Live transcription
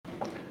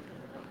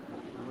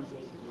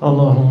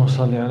اللهم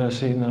صل على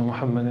سيدنا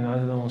محمد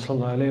عدد من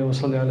صلى عليه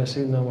وصل على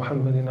سيدنا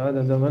محمد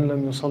عدد من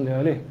لم يصلي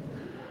عليه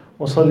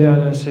وصل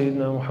على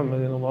سيدنا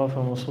محمد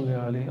أضعافا وصل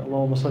عليه.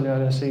 اللهم صل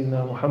على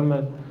سيدنا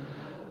محمد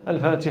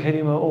الفاتح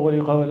لما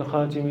أغلق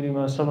والخاتم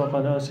لما سبق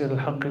ناصر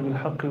الحق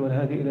بالحق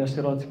والهادي إلى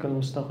صراطك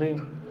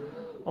المستقيم.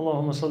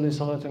 اللهم صل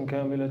صلاة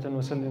كاملة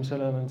وسلم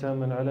سلاما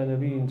تاما على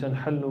نبي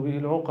تنحل به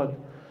العقد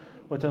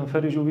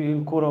وتنفرج به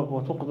الكرب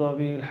وتقضى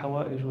به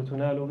الحوائج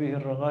وتنال به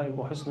الرغائب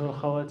وحسن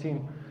الخواتيم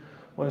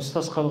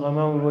ويستسقى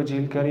الغمام بوجه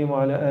الكريم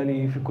وعلى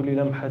آله في كل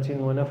لمحة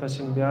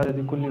ونفس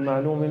بعدد كل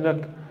معلوم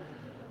لك.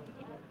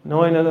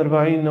 نوينا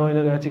الأربعين،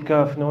 نوينا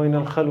الاعتكاف، نوينا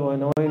الخلوة،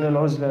 نوينا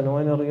العزلة،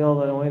 نوينا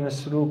الرياضة، نوينا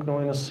السلوك،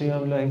 نوينا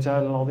الصيام الله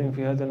تعالى العظيم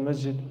في هذا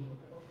المسجد.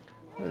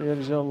 يا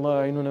رجال الله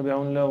أعيننا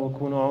بعون الله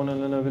وكونوا عونا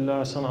لنا بالله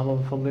أحسن الله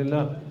بفضل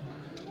الله.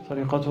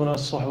 طريقتنا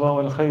الصحبة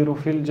والخير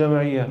في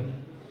الجمعية.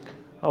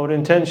 Our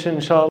intention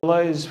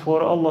inshallah is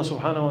for Allah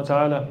subhanahu wa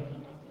ta'ala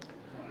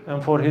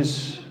and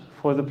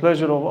for the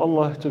pleasure of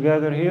Allah to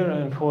gather here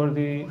and for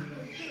the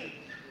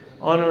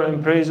honor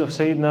and praise of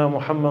Sayyidina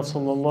Muhammad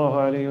sallallahu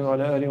alayhi wa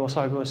alihi wa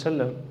sahbihi wa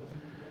sallam.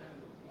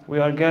 We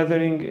are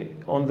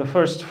gathering on the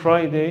first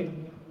Friday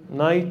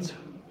night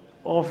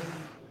of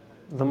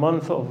the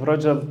month of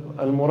Rajab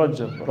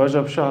al-Murajjab.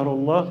 Rajab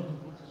shahrullah,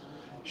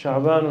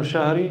 Sha'ban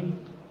shahri,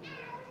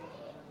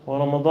 wa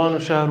Ramadan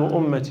shahru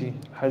ummati.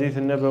 Hadith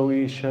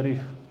al-Nabawi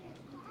al-Sharif.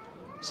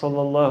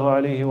 Sallallahu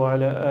alayhi wa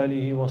ala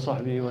alihi wa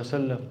sahbihi wa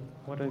sallam.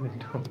 What are they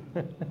doing?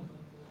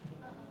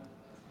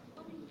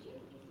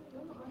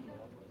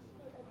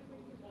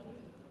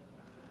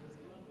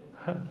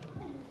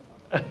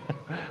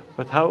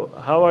 But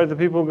how are the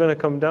people going to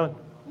come down?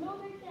 No,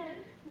 they can.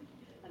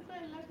 That's why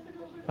I left it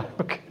over.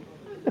 Okay.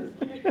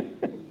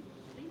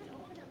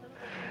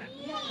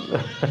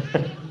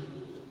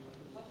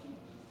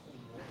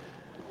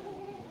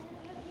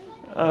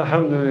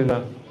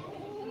 Alhamdulillah.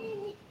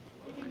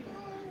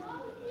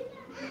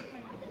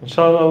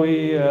 Inshallah,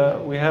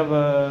 we have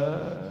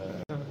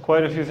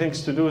quite a few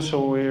things to do,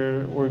 so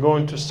we're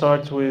going to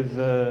start with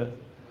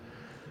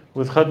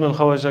Khatm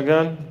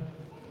al-Khwajagan.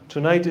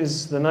 Tonight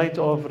is the night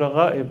of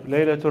Raghaib,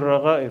 Laylatul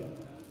Raghaib.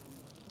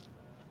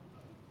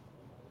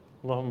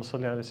 Allahumma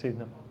salli ala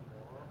Sayyidina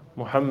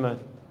Muhammad.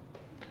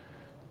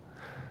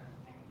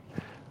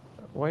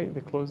 Why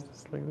they close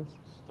this like this?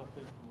 Stop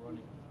it from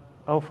running.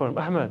 Oh, for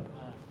Ahmed.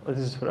 Oh,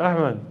 this is for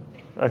Ahmed.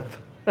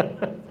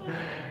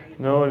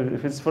 No,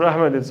 if it's for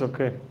Ahmed, it's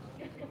okay.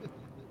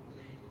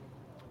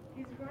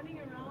 He's running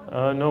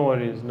around. No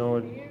worries, no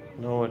worries,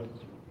 no worries.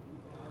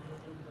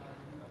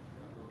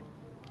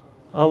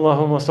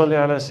 اللهم صل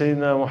على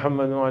سيدنا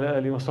محمد وعلى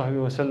آله وصحبه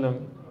وسلم.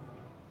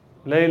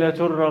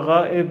 Laylatul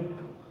Raghaib.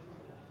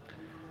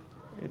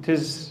 It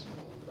is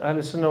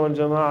Ahl Sunnah wal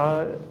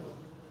Jama'ah.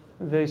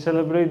 They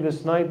celebrate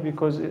this night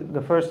because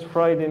the first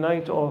Friday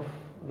night of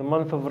the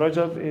month of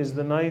Rajab is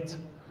the night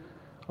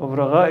of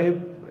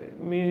Raghaib.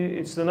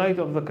 It's the night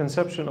of the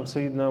conception of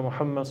Sayyidina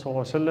Muhammad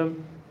sallallahu alaihi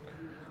wasallam,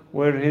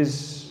 where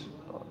his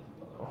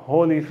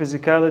holy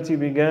physicality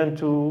began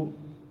to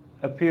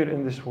appear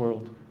in this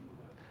world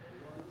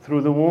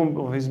through the womb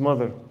of his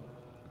mother,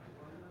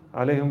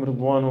 alayhim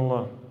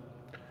ridwanullah.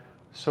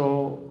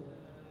 So,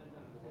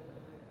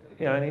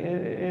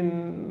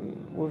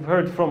 we've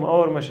heard from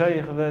our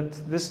mashayikh that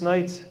this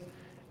night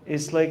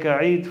is like a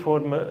Eid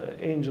for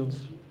angels.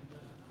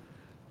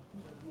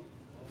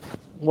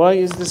 Why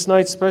is this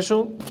night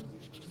special?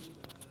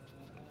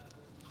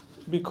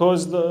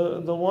 Because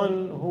the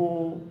one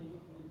who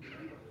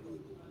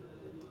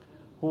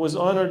was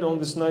honored on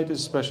this night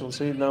is special,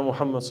 Sayyidina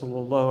Muhammad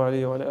sallallahu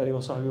alayhi wa alihi wa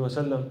sahbihi wa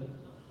sallam.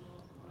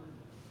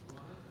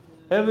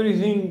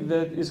 Everything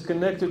that is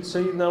connected to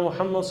Sayyidina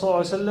Muhammad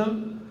sallallahu alayhi wa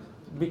sallam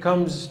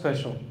becomes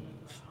special.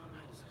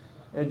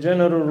 A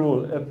general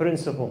rule, a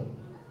principle,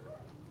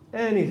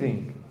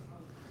 anything.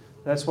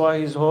 That's why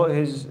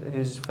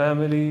his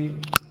family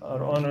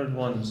are honored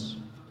ones,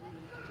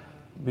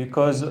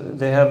 because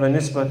they have a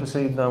nisbah to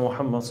Sayyidina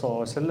Muhammad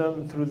sallallahu alayhi wa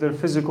sallam through their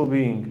physical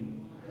being.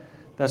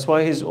 That's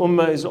why his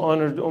ummah is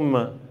honored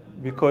ummah,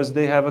 because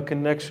they have a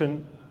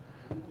connection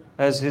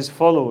as his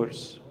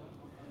followers.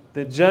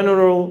 The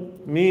general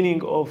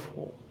meaning of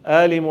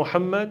Ali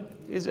Muhammad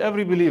is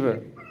every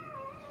believer.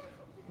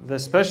 The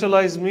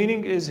specialized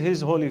meaning is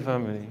his holy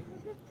family.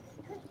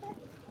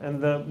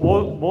 And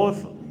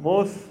both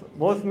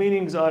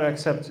meanings are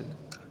accepted.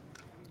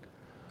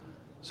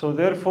 So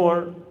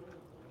therefore,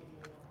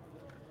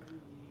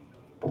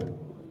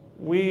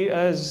 we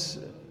as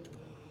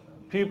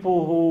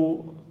people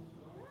who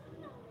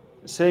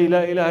say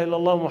La ilaha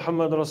illallah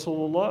Muhammad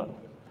Rasulullah,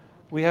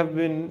 we have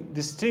been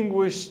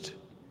distinguished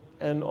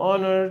and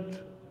honored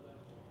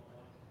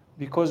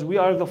because we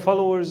are the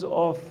followers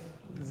of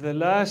the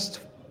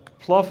last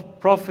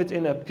prophet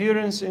in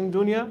appearance in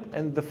dunya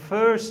and the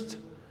first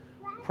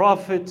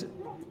prophet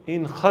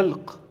in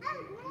khalq.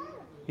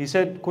 He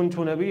said,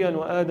 Kuntu nabiyan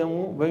wa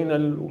Adamu bayna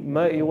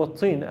al-ma'i wa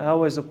tin. I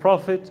was a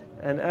prophet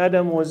and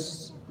Adam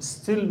was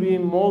still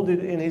being molded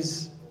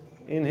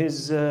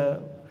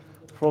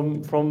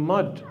from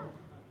mud.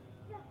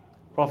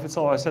 Prophet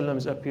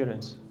ﷺ's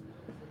appearance.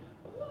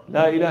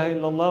 La ilaha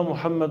illallah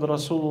Muhammad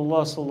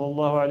Rasulullah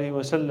sallallahu alayhi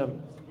wa sallam.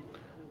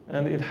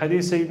 And in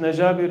Hadith Sayyidina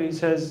Jabir, he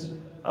says,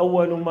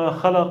 أول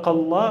ما خلق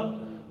الله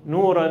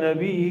نور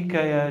نبيك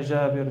يا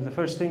جابر. The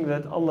first thing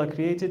that Allah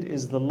created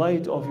is the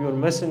light of your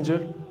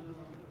messenger,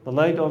 the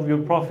light of your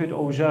prophet,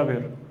 O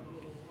Jabir.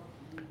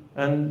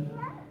 And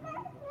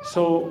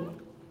so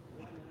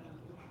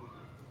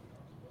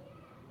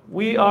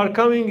we are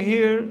coming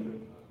here.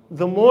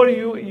 The more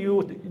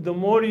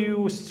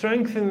you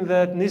strengthen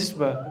that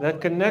nisbah, that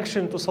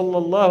connection to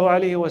sallallahu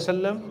alaihi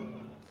wasallam,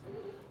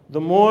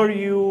 the more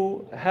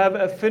you have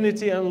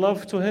affinity and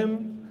love to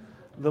him,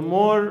 the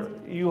more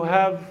you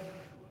have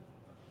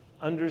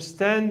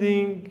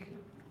understanding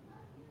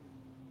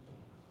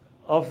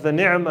of the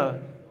ni'mah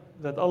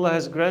that Allah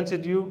has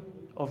granted you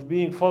of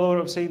being follower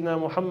of Sayyidina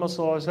Muhammad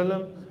sallallahu alaihi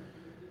wasallam,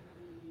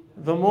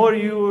 the more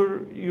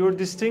your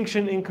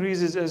distinction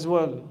increases as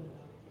well.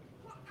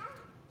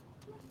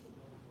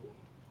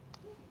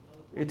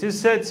 It is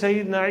said,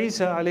 Sayyidina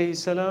Isa alayhi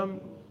salam,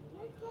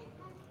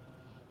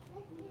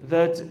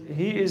 that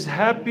he is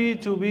happy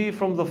to be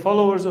from the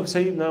followers of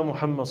Sayyidina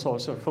Muhammad sallallahu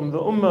alaihi wasallam, from the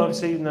ummah of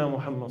Sayyidina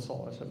Muhammad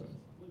sallallahu alaihi wasallam.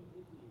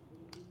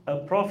 A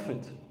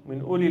prophet,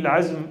 min ulil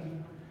azm,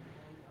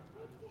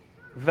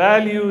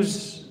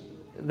 values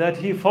that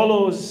he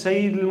follows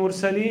Sayyid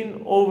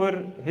al-Mursaleen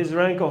over his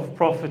rank of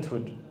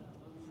prophethood.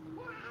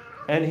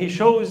 And he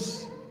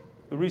shows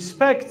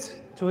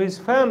respect to his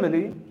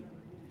family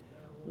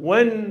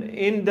when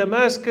in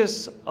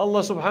Damascus,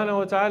 Allah subhanahu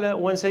wa ta'ala,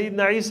 when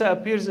Sayyidina Isa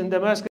appears in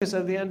Damascus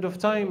at the end of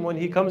time, when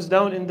he comes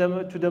down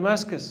to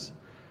Damascus,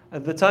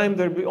 at the time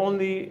there be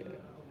only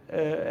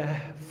a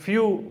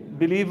few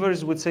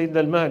believers with Sayyidina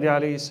al-Mahdi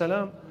alayhi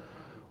salam.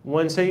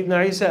 When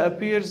Sayyidina Isa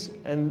appears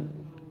and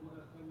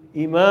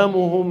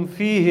imamuhum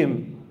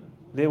fihim,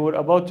 they were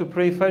about to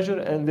pray Fajr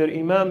and their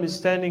imam is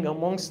standing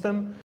amongst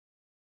them.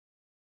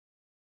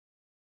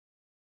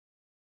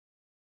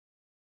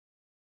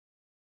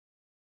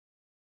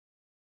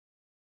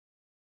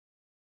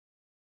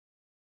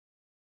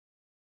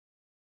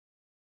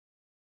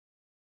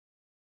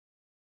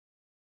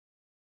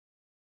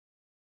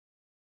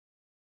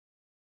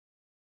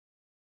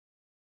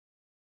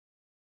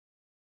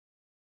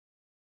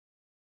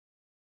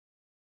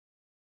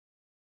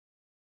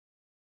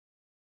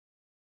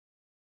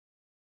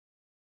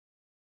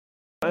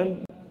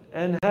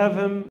 And have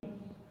him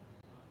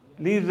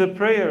lead the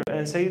prayer,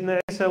 and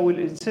Sayyidina Isa will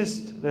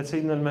insist that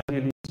Sayyidina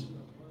al-Mahdi leads.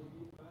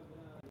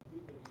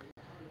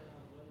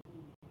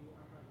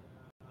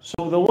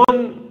 So the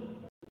one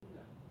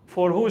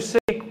for whose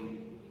sake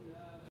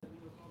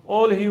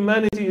all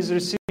humanity is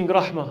receiving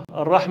rahmah,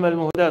 al-rahmah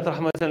al-muhdat,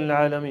 rahmatan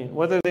al-alameen,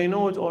 whether they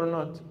know it or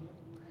not.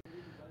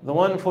 The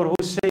one for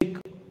whose sake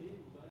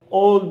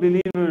all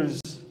believers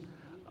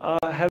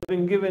have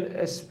been given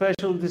a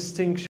special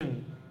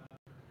distinction.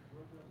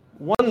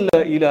 One La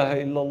ilaha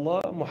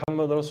illallah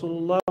Muhammad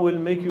Rasulullah will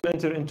make you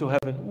enter into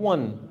heaven.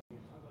 One.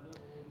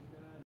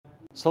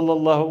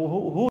 Sallallahu.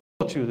 Who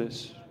taught you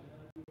this?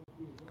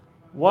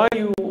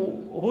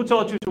 Who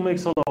taught you to make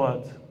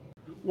salawat?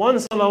 One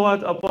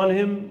salawat upon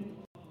him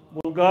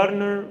will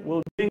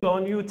bring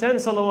on you 10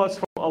 salawats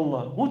from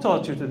Allah. Who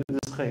taught you to do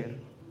this khair?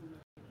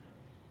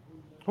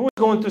 Who is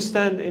going to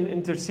stand and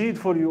intercede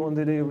for you on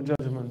the day of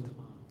judgment?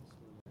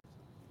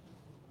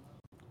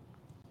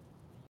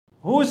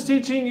 Who is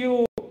teaching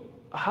you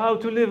how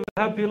to live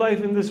a happy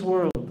life in this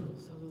world?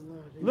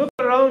 Look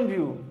around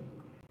you.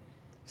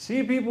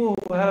 See people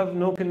who have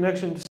no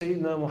connection to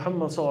Sayyidina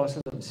Muhammad sallallahu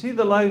alaihi wasallam. See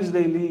the lives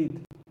they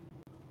lead.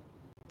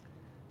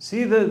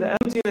 See the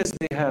emptiness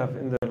they have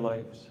in their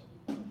lives.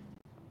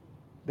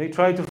 They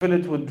try to fill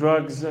it with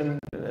drugs and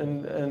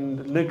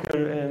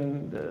liquor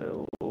and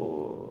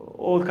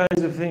all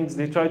kinds of things.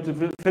 They try to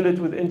fill it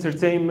with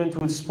entertainment,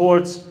 with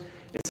sports.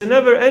 It's a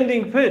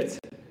never-ending pit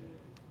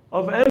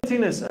of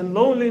emptiness and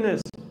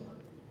loneliness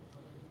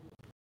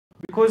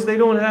because they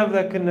don't have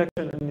that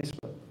connection in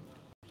nisbah.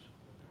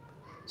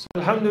 So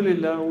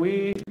alhamdulillah,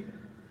 we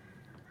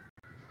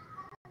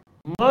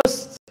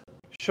must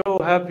show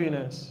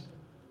happiness.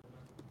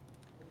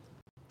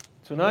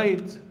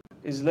 Tonight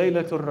is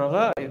Laylatul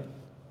Raghaib.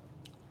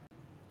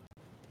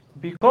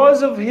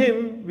 Because of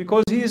him,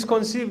 because he is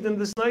conceived in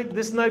this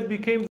night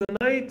became the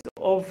night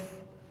of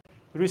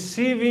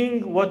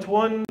receiving what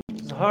one's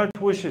heart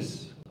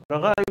wishes.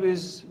 Raghaib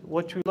is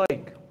what you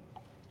like.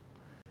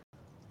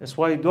 That's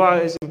why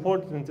dua is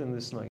important in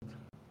this night.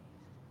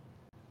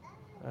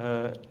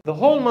 The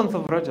whole month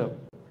of Rajab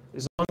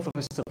is a month of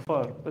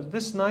istighfar, but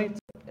this night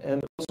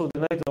and also the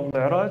night of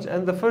Mi'raj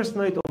and the first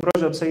night of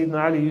Rajab,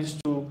 Sayyidina Ali used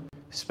to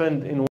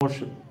spend in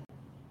worship.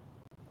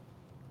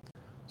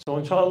 So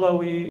inshallah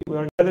we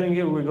are gathering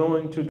here, we're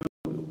going to do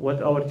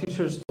what our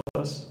teachers taught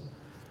us,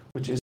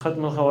 which is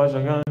Khatm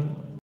al-Khwajagan,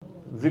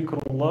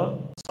 Dhikrullah,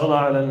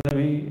 Salah ala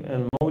Nabi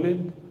and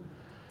Mawlid.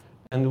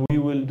 And we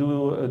will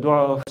do a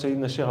dua of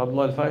Sayyidina Shaykh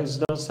Abdullah al-Faiz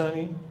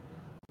Darsani.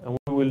 And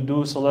we will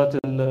do Salat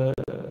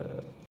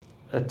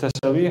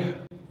al-Tasabih,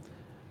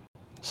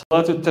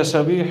 Salat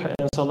al-Tasabih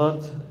and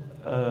Salat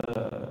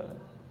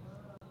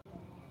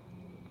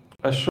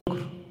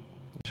al-Shukr.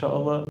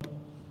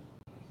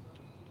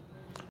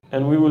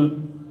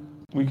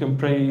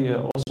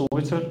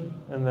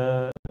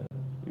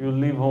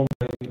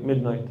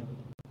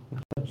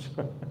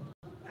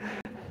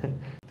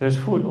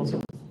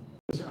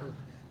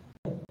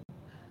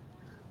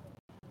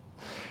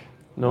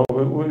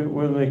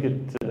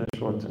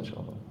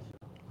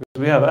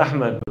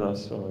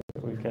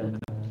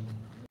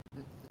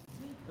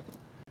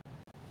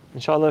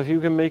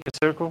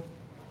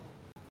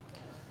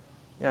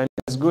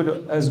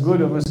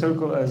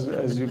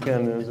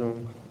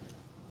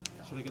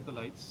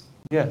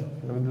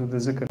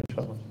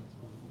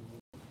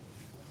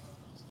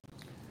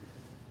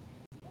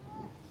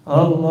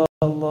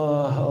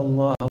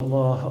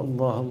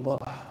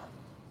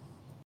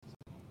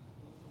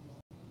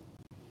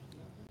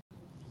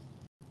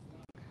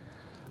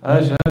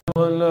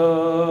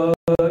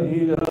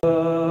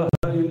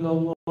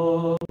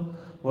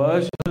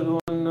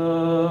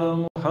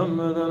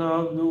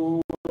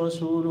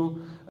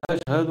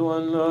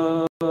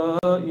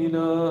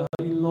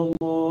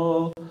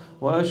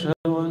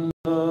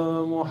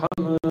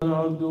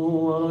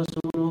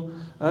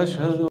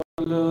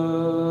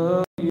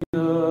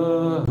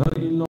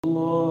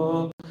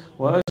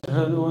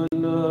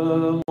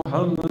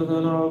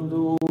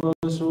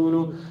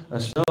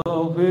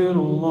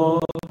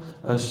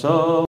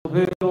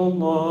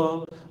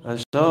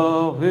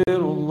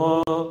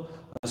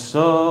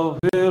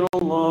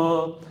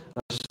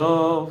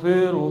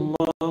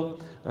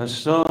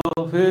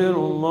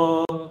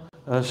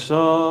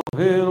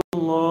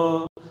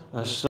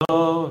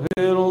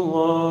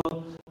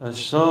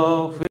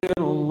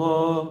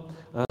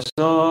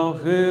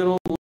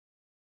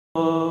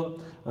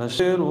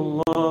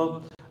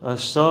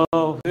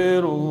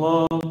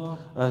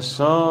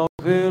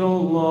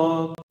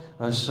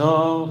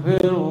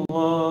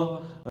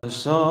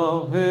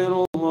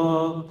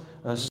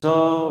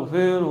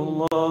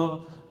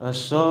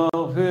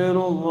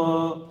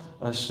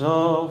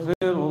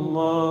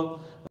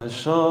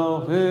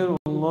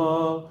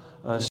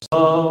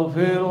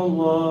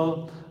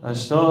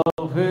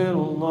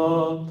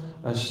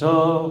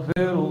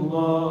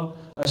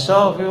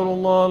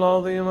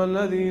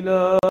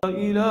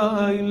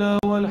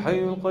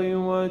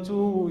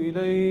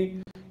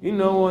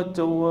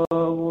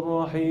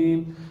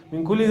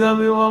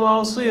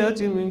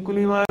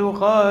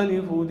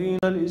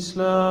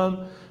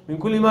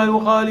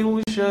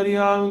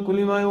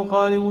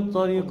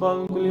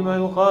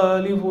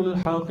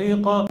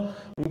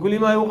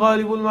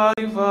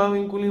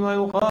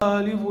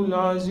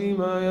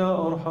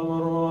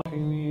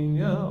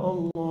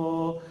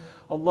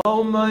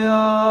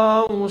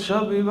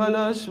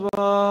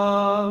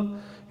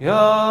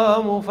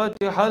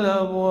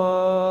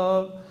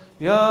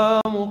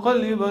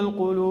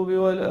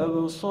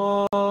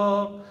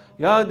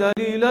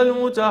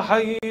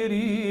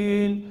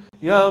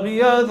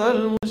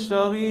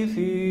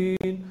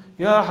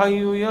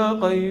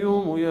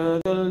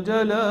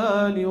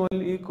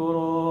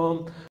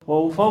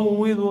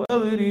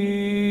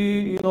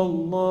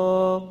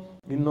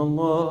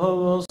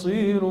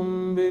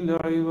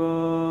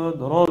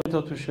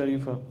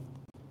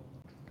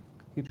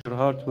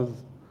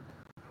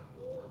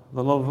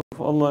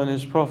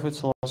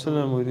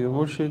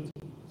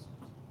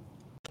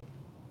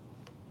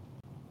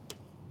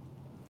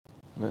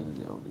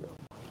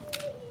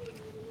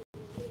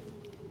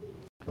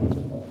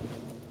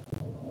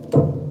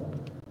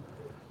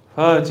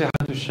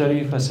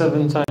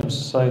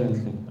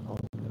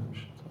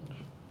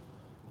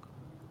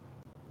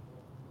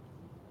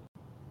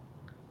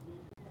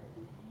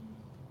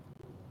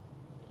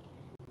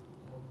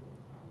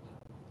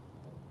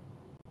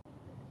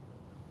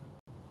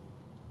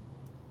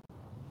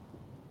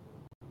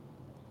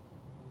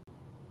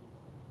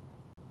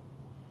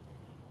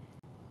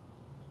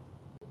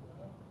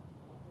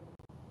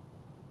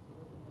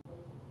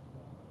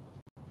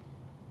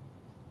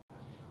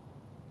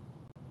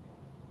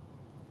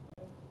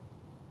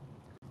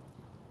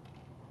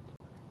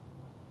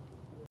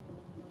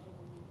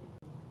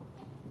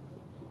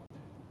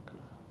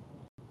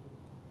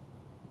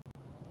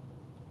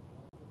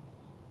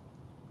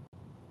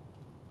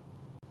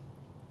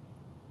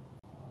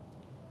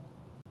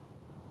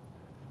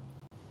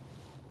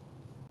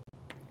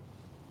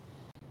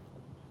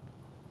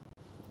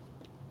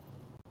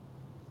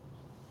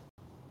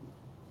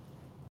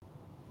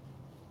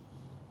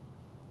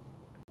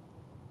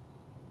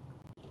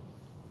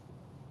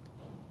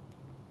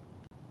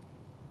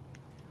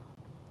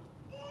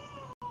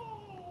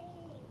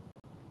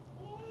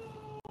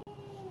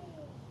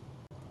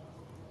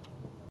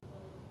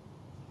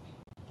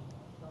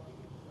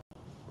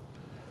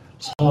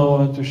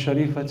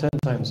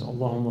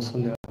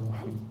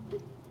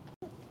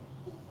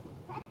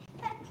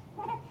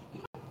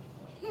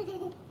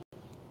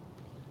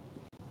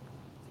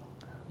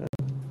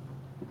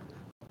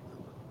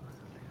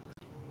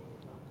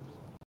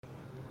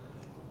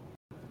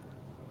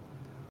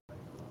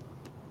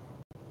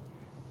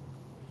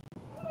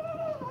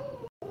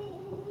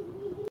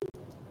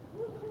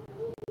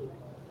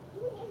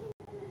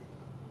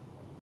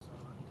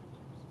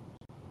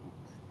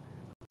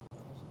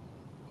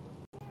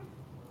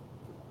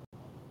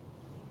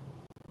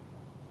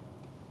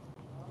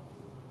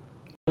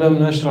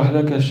 ألم نشرح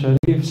لك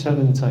الشريف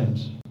 7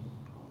 times.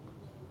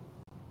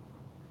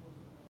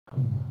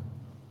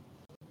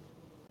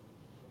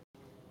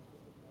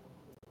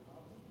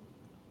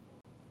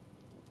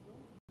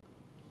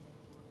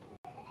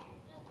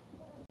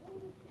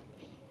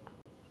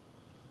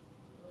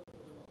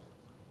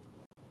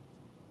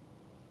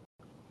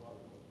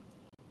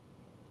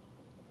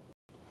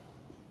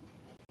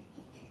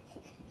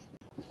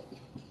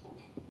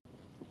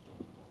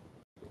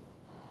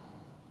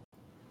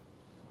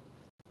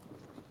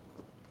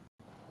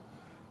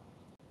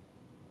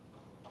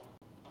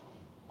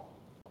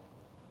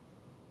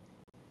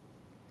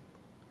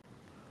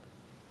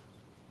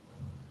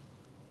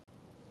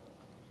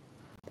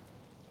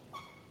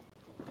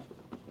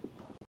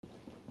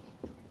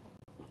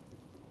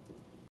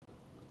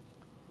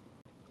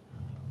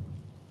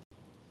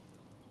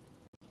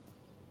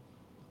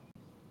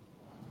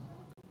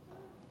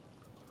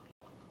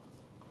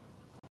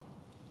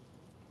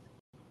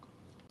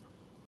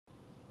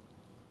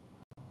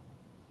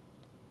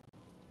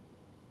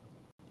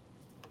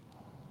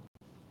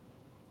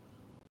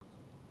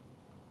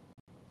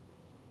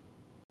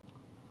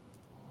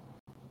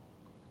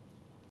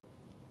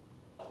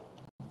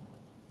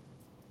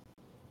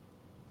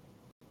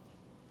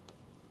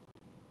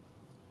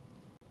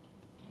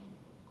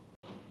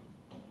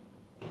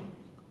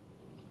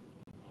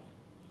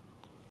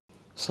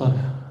 صح.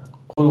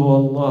 قل هو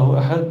الله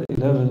أحد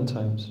 11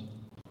 times.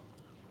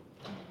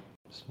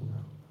 بسم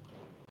الله.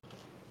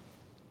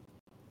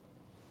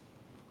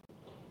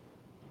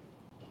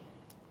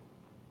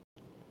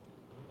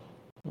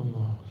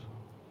 الله.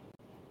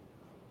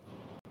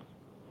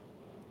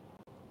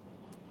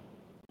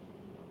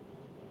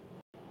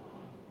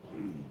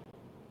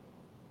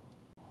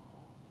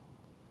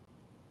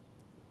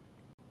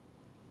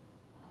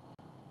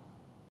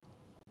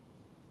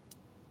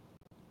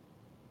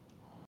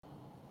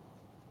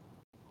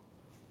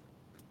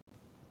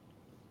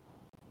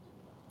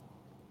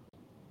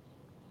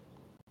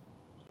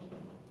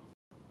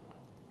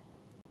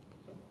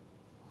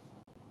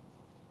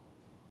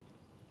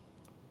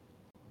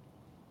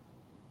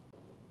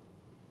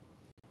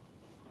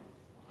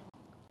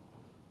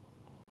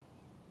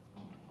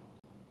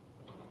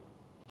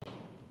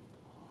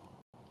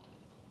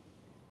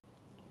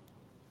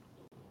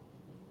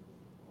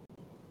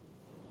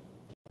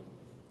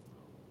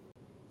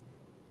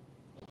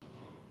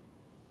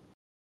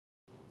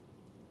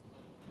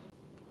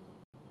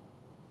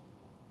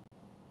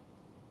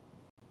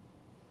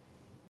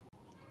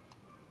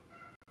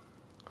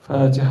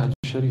 فاتحة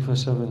الشريفة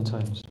 7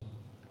 times.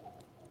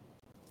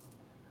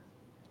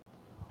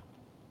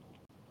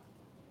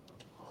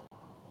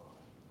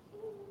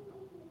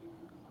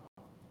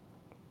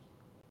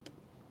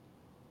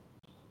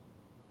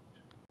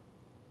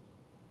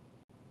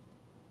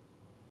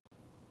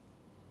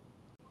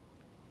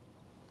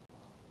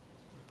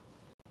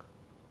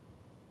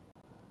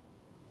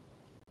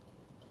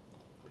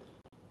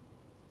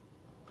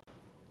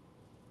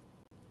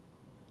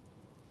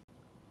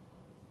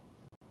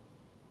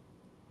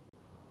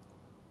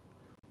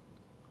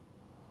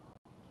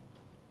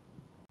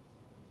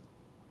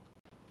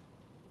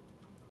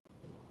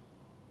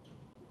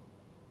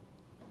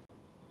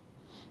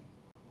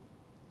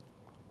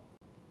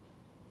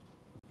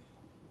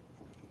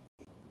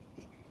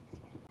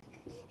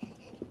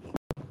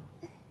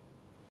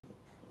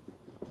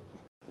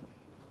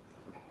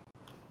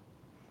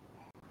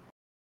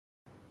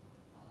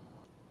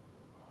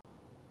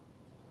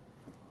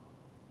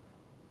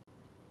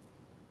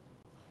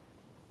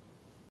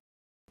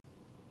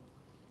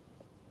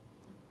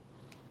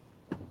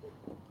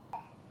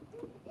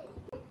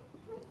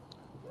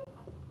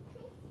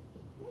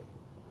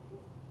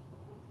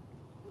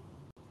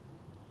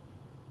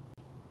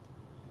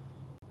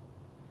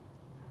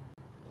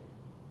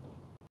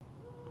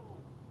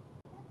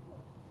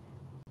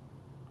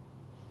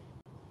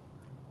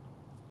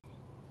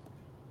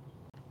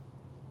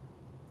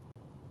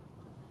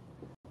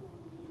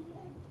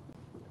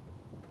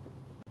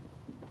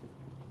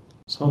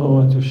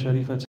 صلوات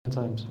الشريفة 10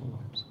 times.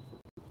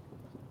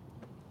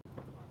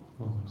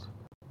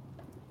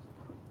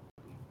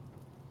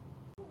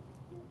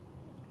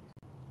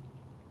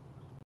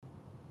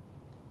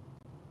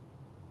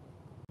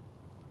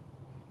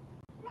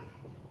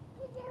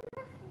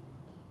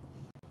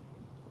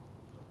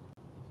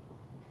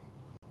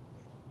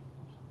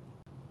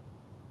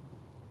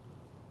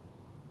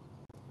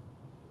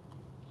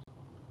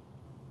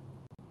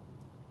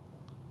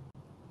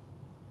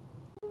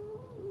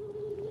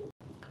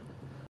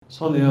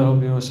 صل يا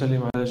ربي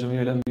وسلم على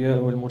جميع الأنبياء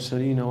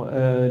والمرسلين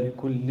وآل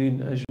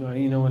كل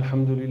أجمعين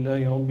والحمد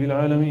لله رب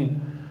العالمين.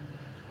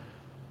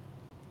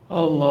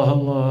 Allah,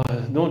 Allah.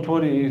 Don't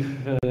worry if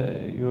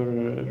your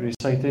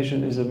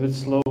recitation is a bit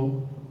slow.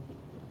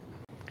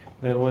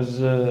 There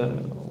was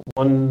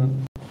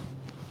one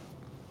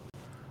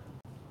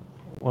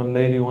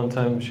lady one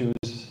time, she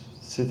was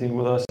sitting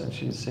with us and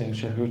she's saying,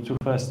 Sheikh, you're too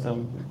fast.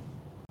 I'm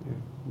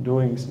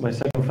doing my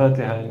second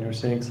Fatiha and you're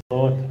saying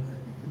Salawat.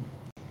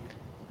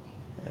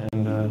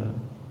 And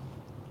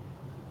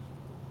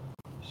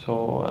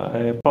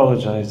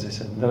apologize, he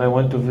said. Then I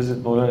went to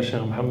visit Mawlana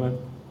Sheikh Muhammad,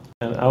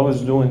 and I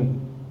was doing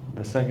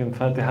the second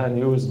Fatiha and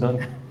he was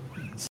done.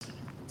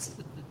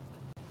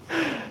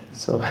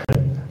 So,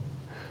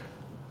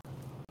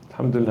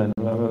 Alhamdulillah,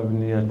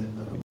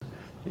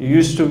 it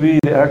used to be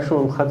the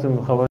actual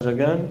Khatm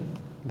Khwajagan.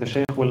 The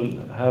Shaykh will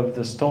have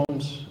the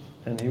stones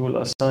and he will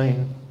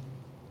assign,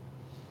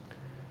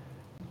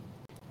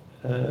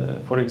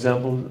 for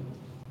example,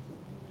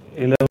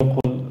 11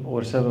 Qul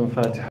or 7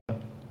 Fatiha.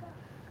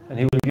 And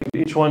he will give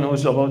each one who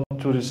is about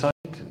to recite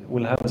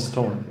will have a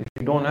stone. If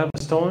you don't have a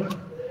stone,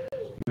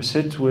 you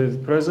sit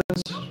with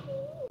presence.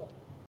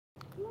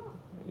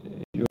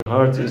 Your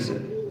heart is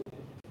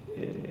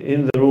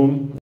in the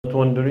room, not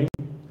wandering.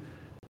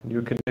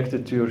 You're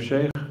connected to your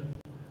Shaykh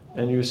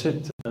and you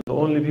sit. And the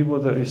only people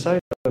that recite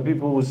are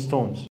people with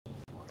stones.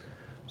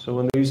 So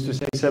when they used to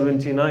say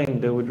 79,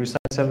 they would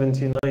recite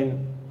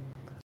 79.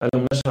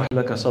 Alam nashrah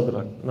laka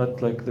sadrak.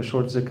 Not like the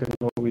short zikr,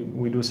 no,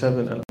 we do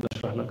 7 alam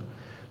nashrah laka.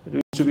 It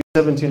used to be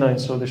 79.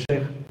 So the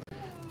Shaykh,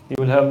 he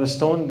will have the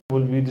stone, they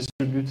will be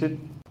distributed.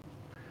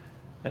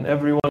 And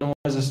everyone who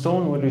has a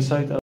stone will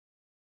recite alam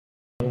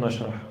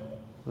nashrah.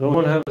 Those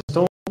who don't have a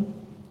stone,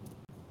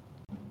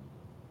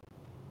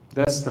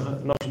 that's the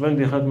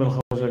Naqshbandi Khatm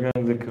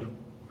al-Khwajagan Dhikr.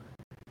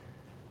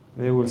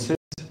 They will sit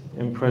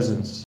in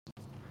presence.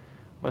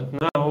 But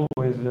now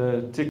with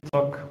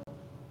TikTok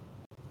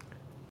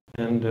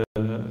and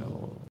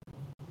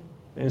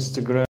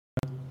Instagram,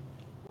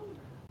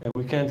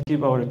 we can't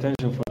keep our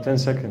attention for 10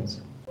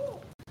 seconds.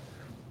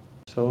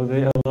 So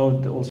they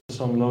allowed also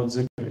some loud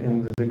zikr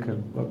in the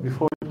dhikr. But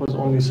before it was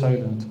only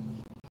silent.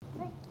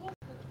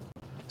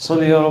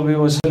 صل يا ربي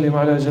وسلم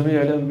على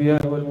جميع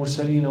الأنبياء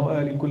والمرسلين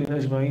وآل كل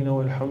أجمعين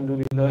والحمد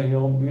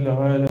لله رب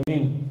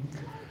العالمين.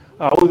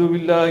 أعوذ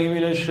بالله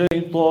من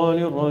الشيطان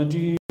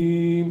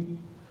الرجيم.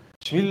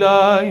 بسم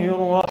الله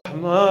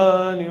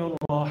الرحمن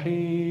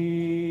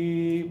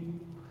الرحيم.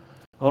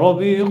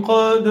 ربي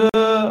قد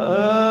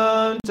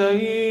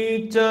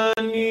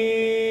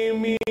آتيتني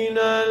من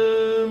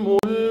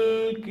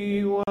الملك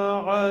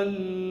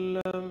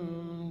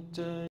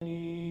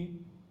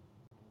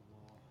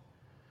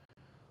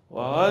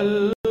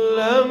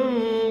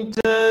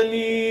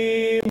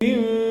وعلمتني من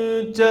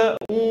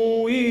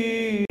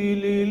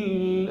تأويل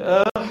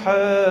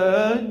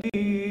الأحاديث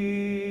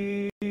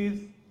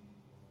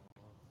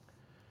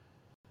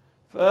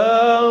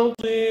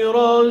فاطر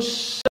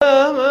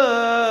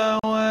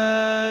السماوات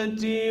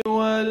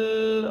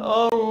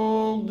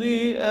والأرض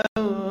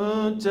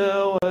أنت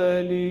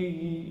ولي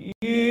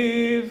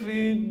في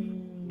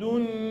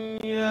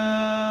الدنيا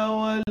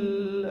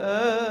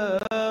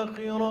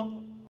والآخرة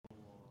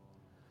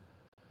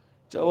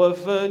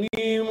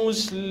توفني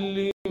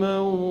مسلما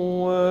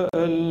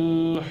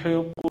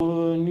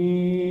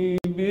وألحقني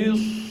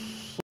بالصالحين.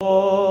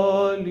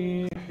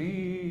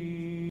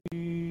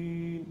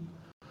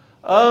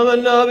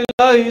 آمنا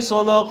بالله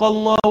صدق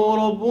الله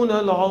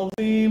ربنا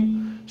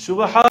العظيم.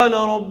 سبحان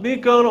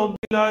ربك رب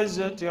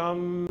العزة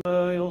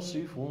عما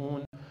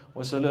يصفون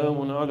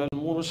وسلام على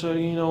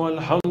المرسلين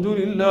والحمد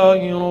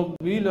لله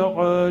رب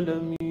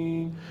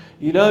العالمين.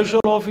 إلى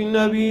شرف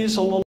النبي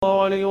صلى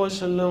الله عليه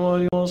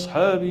وسلم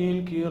وأصحابه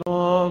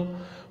الكرام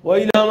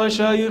وإلى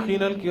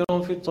مشايخنا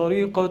الكرام في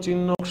الطريقة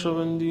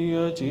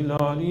النقشبندية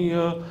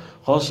العالية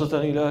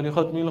خاصة إلى أهل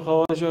ختم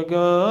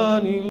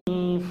الخواجقان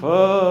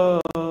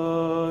الفاتحة.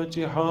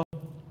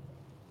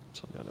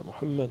 صلى على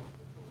محمد.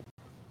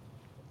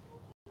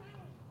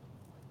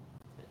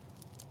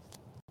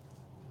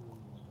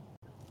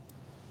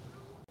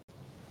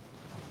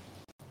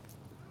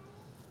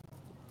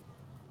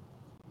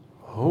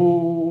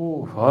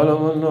 هو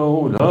فاعلم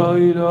أنه لا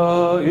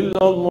إله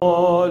إلا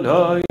الله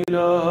لا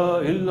إله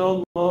إلا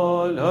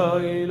الله لا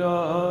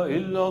إله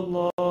إلا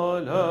الله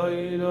لا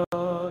إله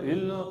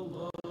إلا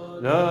الله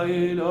لا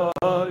إله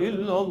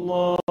إلا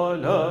الله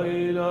لا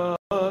إله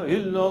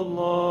إلا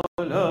الله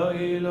لا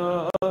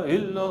إله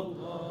إلا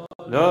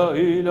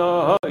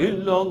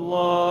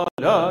الله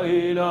لا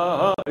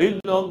إله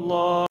إلا الله لا إله إلا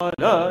الله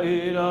لا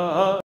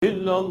إله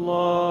إلا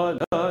الله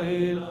لا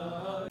إله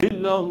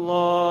إلا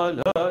الله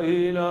لا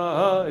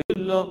إله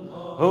إلا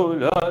الله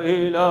لا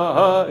إله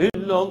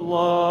إلا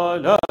الله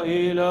لا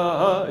إله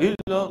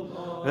إلا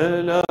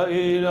لا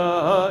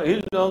إله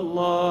إلا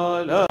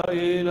الله لا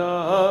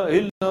إله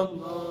إلا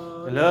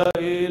لا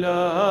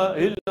إله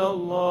إلا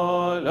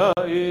الله لا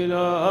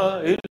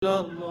إله إلا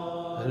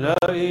لا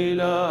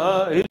إله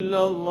إلا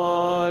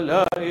الله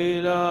لا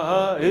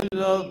إله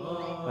إلا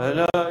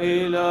لا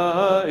إله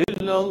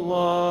إلا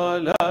الله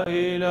لا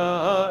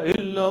إله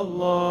إلا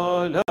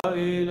الله لا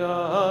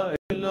إله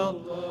إلا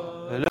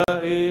لا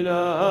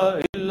إله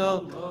إلا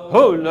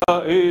هو لا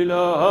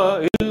إله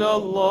إلا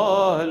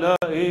الله لا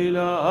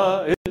إله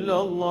إلا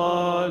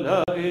الله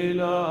لا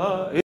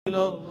إله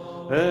إلا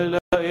لا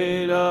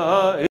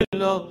إله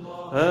إلا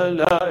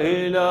لا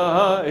إله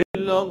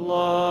إلا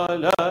الله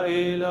لا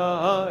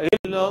إله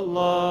إلا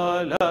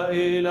الله لا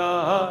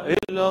إله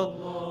إلا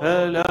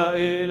لا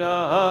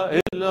إله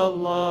إلا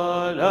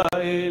الله لا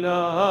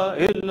إله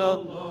إلا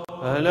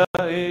لا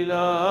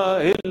إله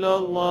إلا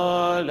الله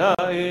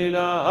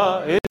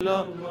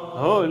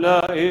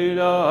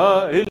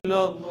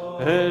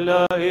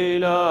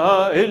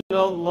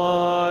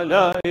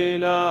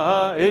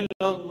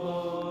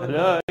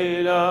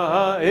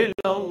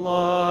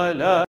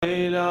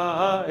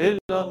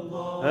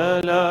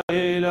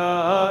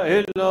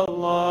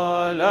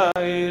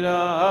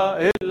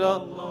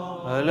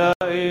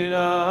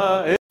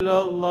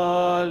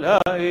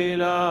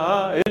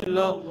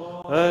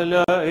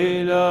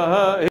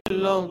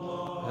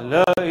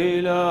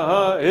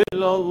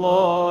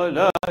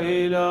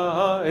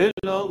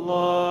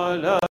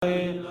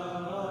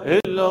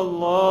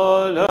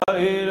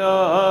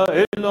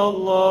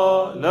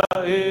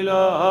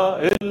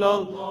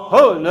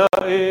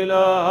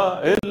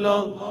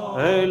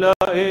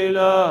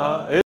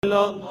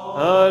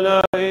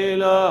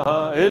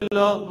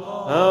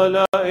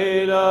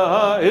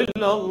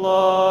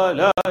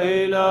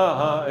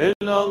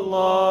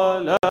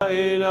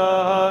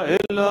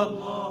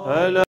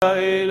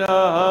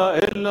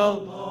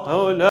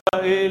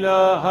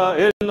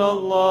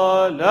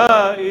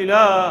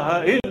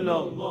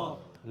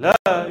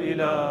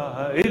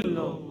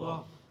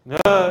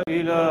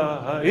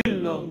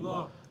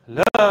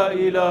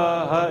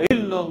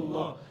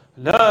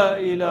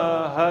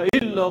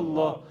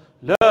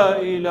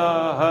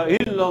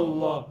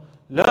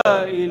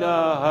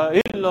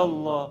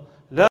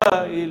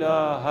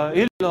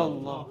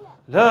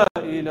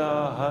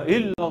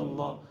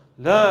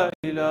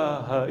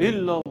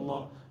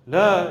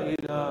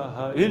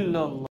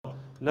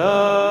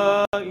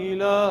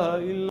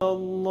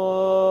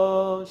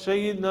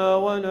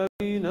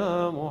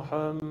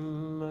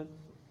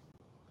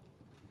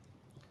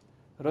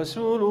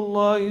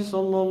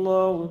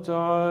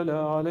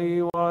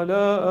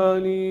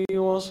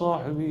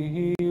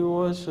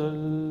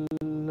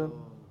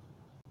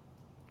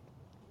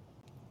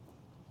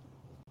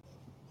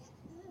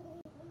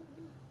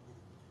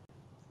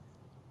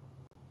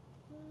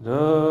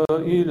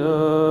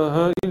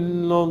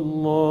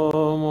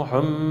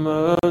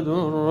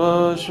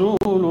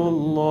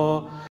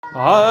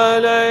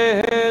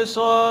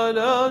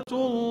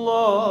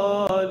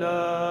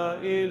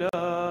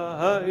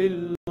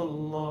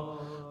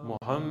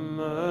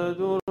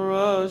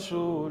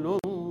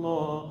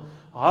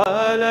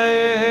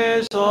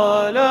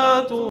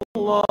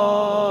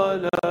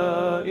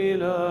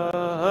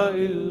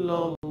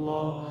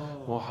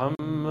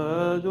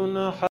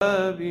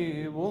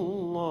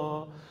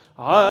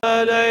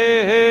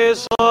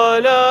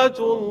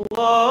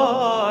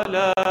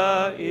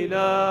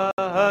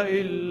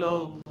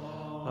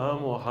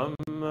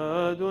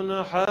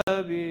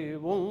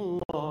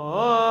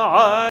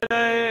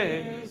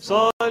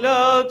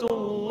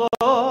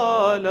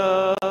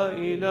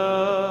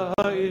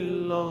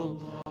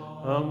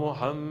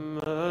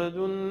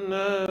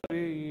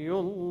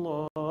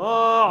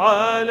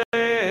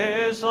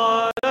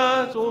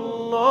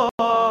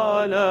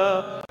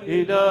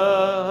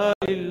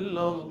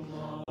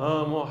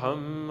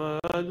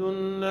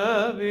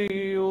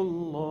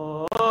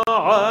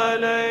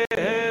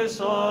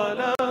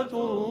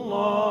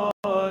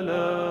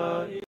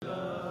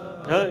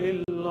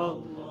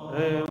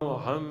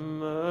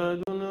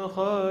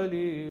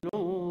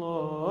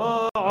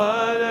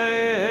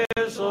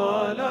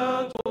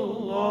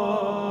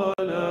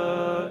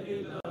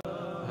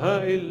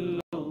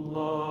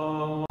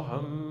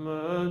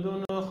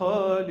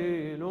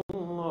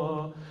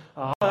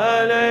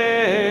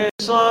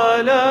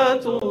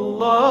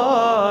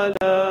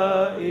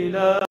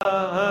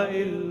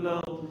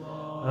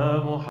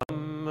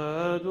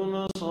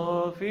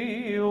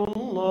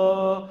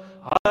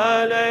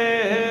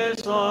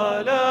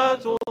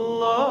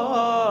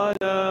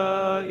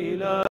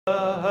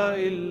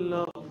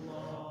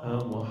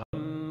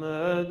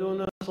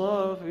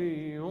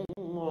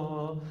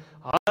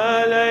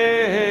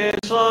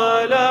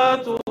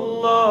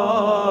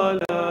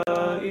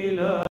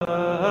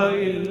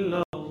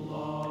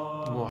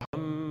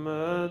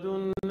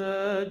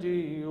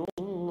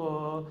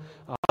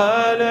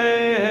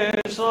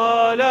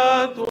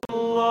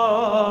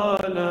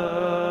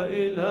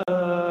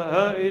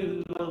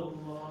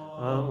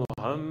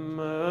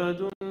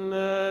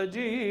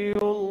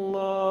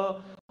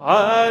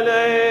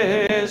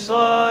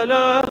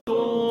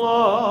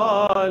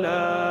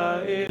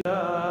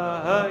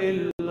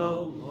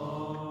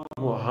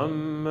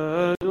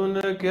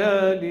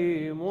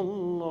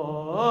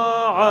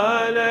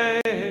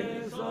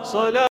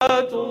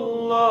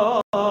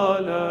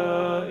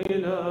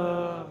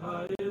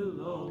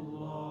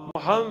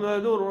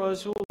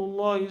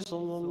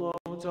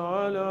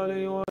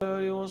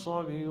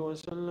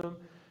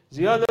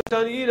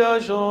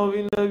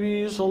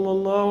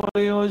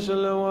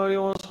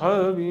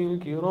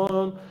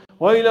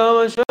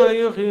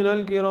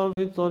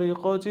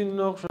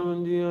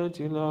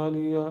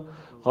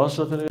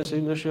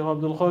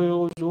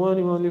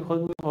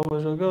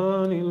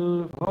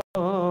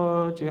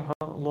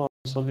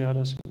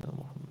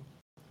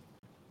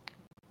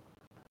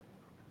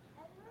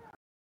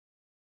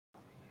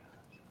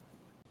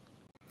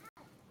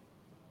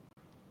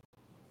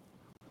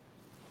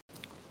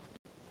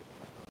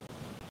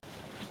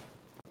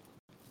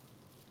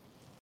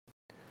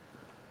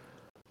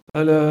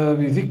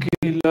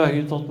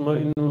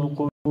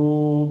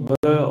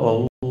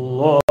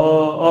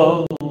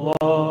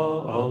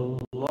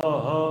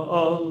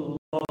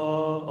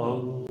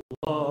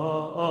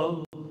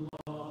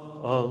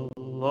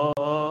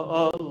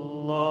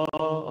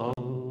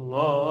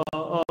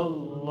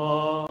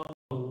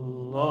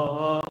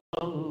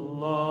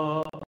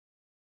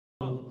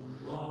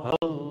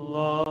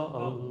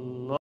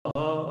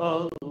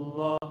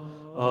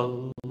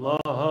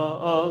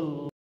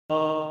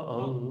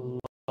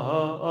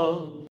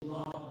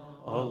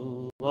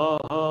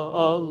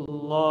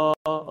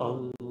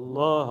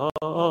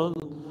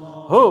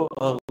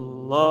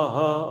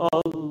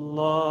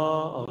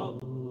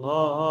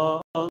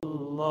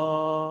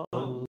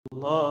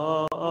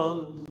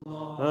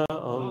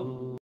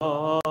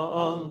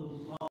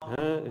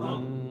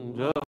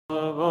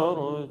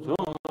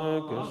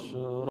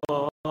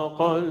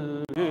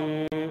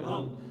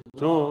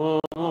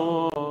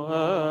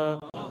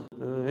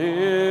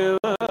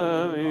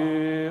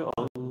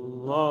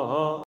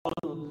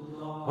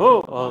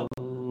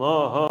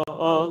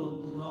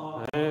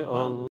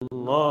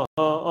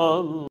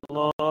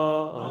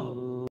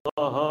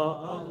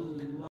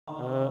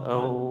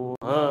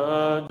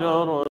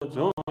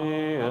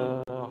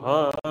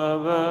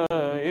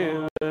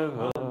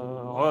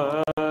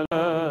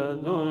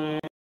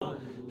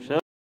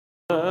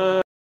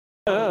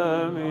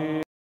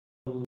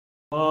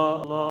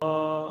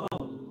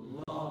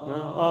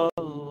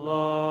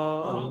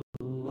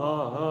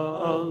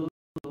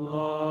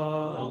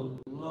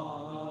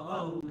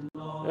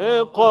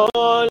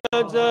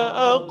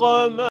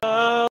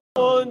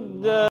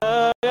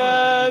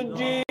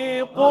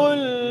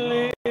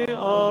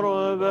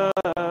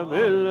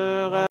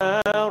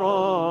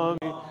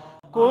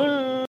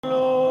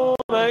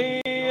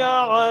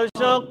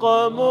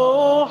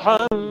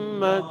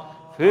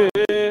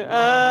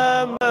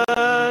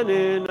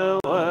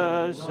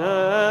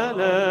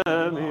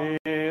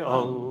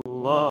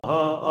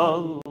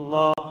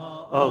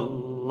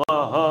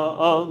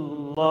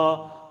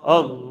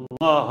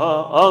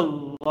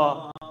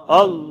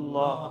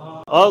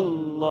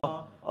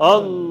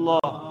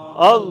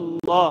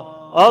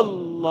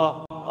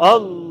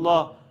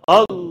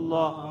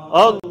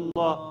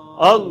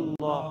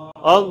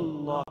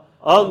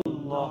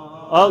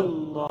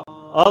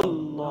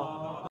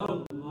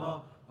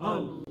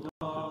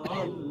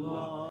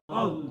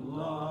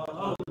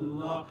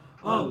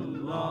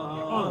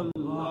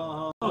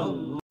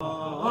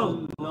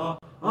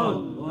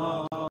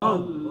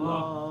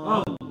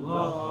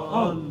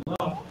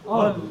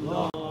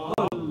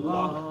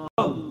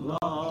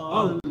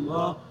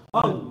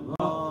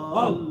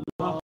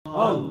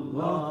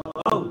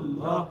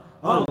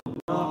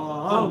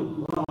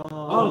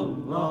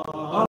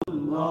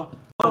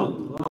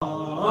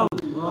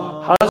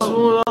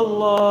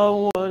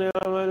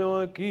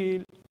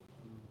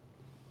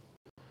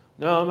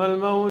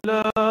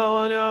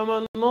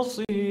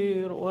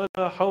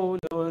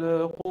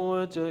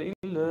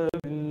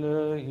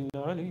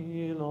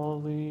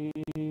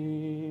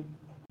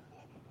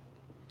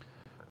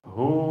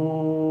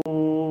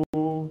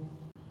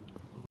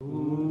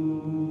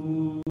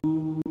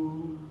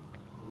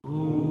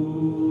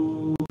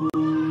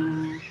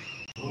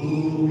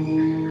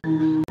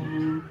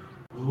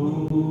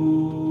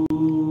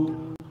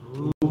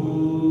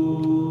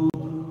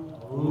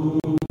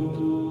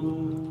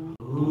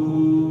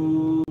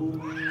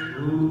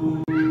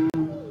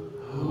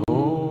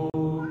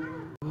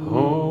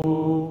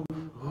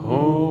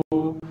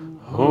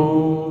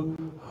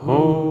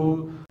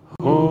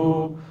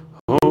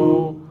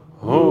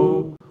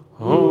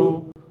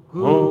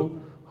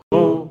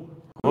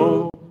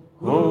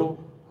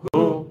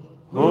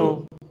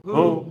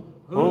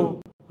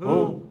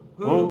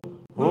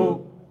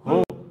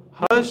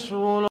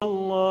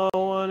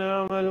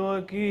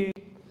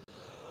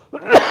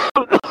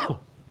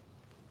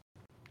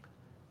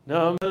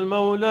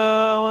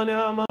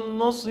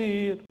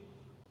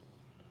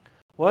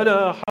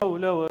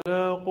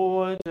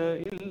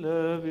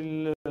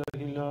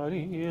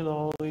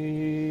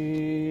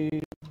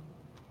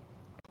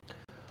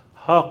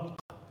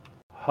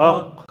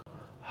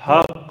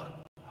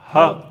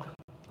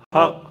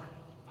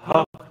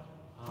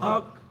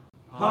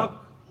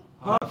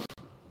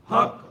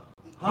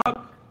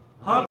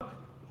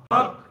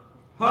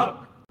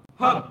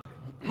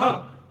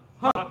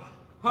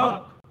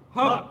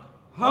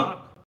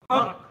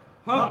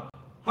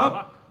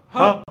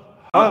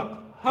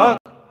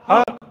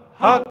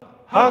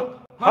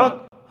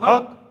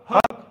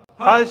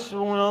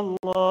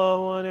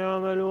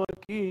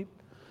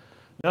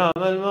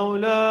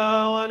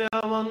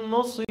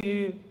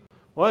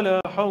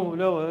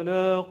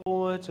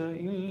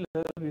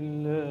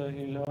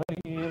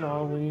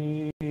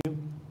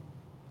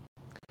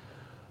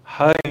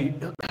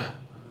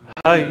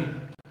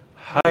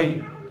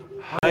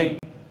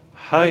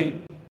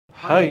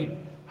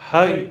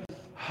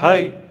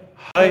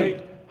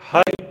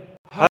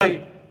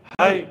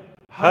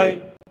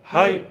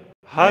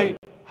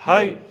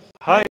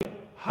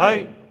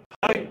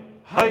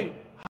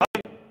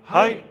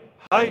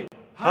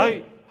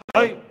حي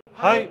حي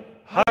حي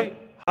حي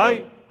حي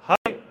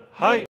حي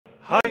حي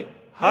حي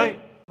حي.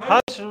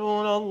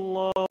 حسبنا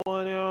الله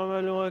ونعم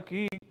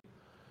الوكيل،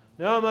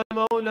 نعم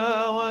المولى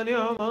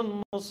ونعم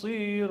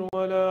النصير،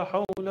 ولا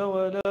حول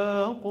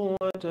ولا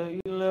قوة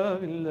إلا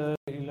بالله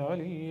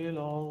العلي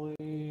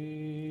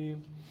العظيم.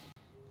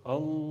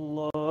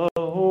 الله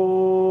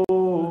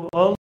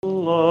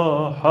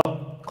الله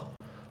حق،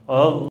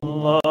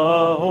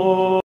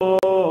 الله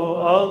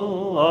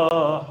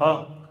الله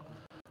حق،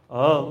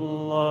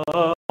 الله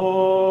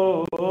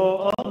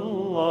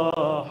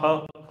الله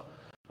حق،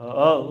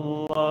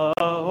 الله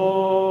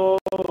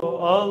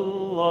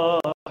الله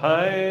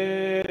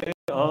حي،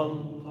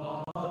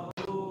 الله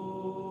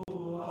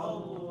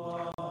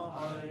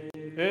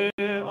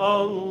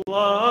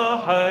الله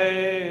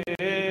حي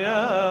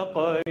يا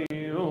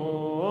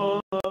قيوم،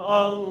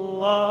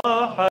 الله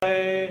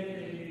حي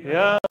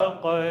يا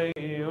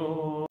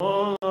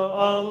قيوم،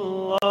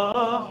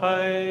 الله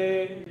حي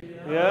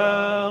يا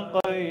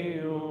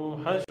قيوم.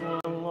 حسبنا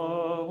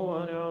الله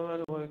ونعم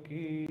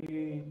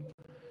الوكيل،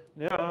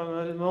 نعم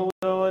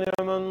المولى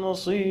ونعم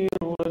النصير،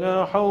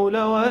 ولا حول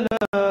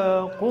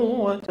ولا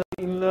قوة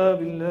إلا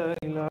بالله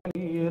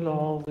العلي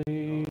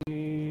العظيم.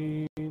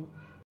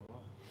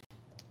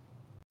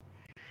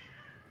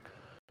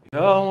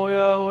 ياهو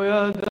ياهو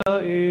يا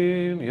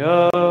دائم،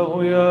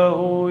 ياهو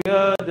ياهو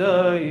يا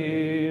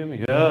دائم،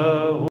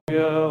 ياهو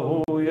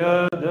ياهو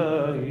يا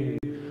دائم،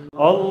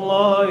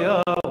 الله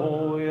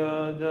ياهو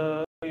يا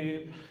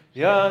دائم،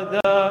 يا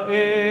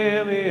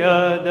دائم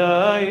يا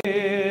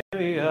دائم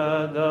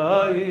يا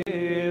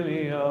دائم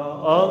يا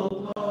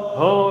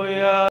الله،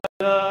 يا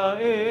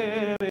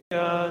دائم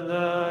يا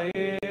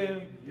دائم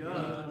يا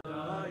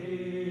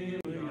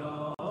دائم يا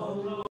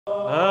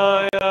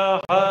الله، يا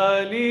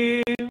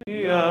حليم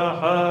يا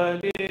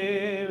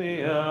حليم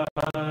يا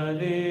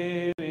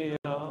حليم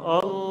يا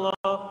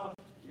الله،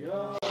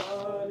 يا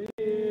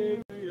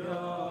حليم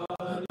يا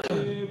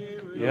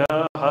حليم يا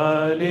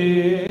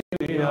حليم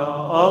يا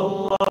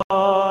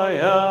الله،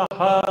 يا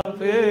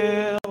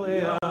حفيظ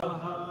يا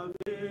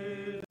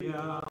حفيظ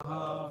يا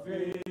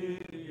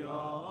حفيظ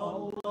يا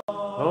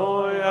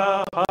الله، يا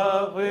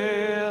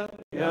حفيظ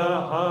يا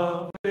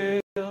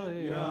حفيظ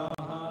يا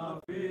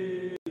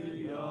حفيظ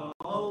يا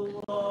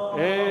الله،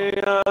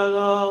 يا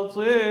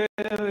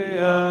لطيف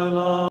يا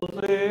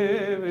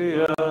لطيف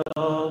يا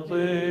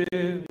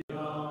لطيف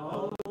يا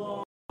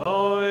الله،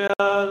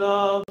 يا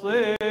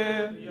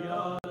لطيف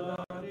يا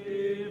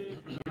لطيف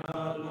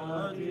يا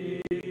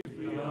لطيف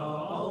يا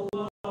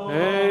الله،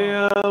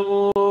 يا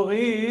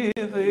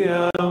مغيث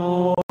يا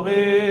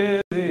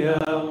مغيث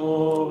يا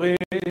مغيث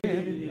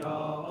يا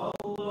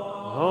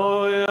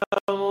الله، يا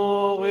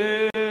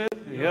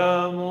مغيث يا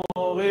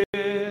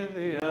مغيث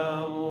يا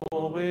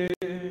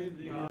مغيث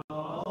يا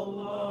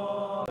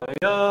الله،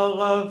 يا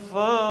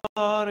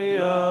غفار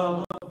يا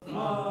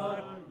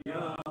غفار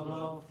يا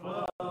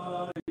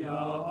غفار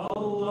يا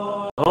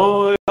الله،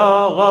 يا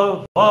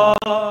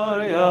غفار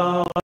يا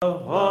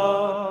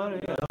غفار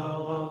يا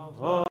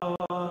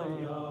غفار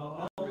يا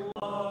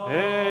الله،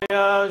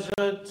 يا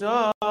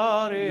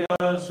ستار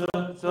يا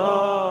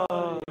ستار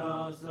يا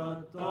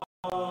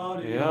ستار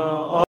يا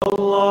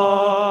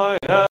الله،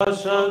 يا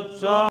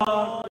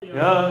ستار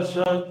يا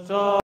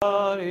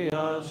ستار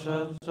يا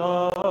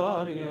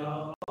ستار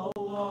يا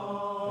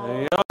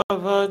الله، يا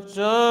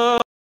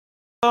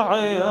فتاح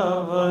يا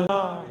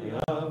فتاح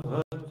يا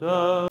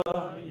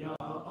فتاح يا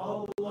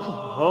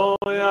الله،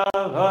 يا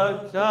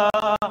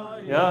فتاح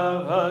يا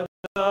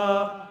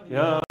فتاح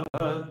يا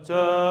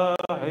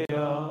فتاح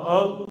يا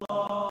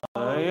الله،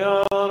 يا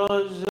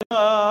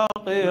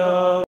رزاق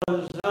يا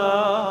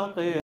رزاق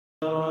يا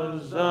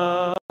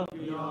رزاق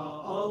يا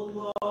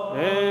الله،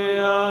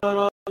 يا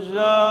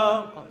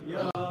رزاق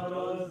يا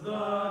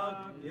رزاق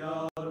يا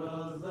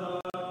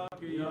رزاق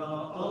يا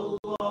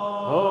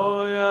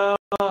الله، يا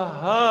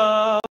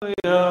وهاب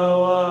يا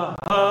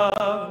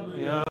وهاب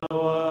يا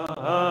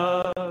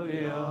وهاب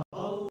يا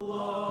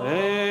الله،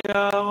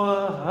 يا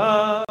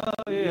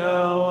وهاب يا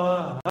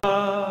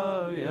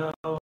وهاب يا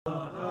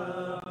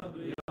وهاب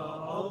يا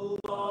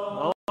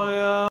الله،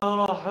 يا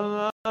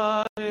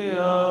رحمن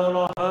يا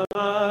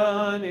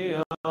رحمن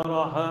يا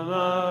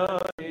رحمن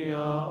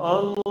يا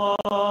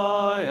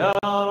الله، يا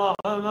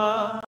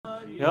رحمن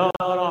يا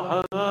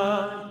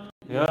رحمن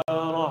يا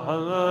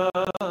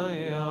رحمن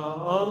يا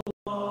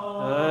الله،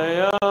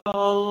 يا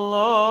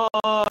الله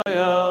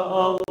يا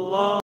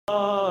الله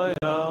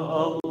يا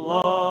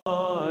الله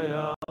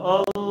يا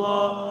الله،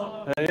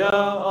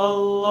 يا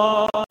الله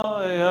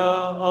يا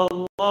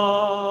الله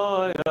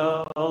يا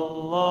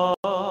الله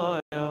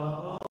يا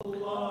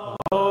الله،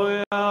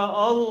 يا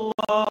الله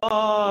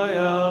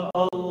يا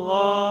الله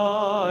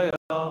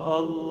يا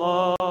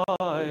الله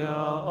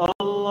يا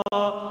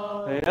الله،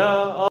 يا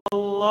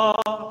الله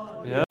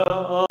يا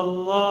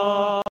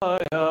الله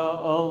يا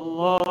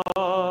الله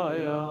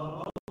يا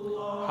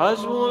الله.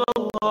 حسبنا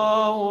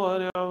الله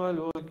ونعم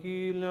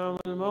الوكيل، نعم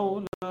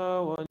المولى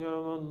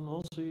ونعم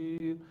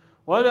النصير،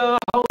 ولا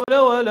حول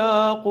ولا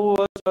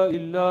قوة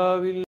إلا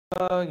بالله.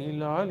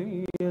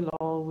 العلي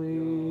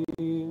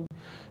العظيم.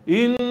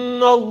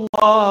 إن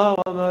الله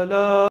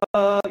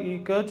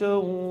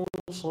وملائكته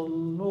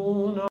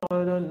يصلون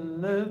على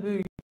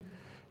النبي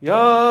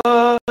يا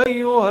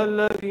أيها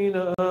الذين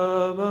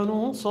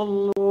آمنوا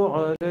صلوا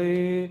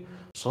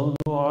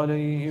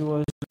عليه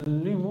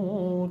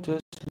وسلموا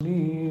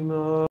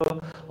تسليما.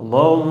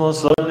 اللهم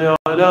صل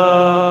على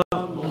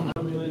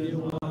محمد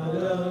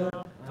وعلى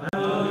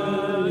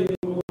آل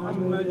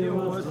محمد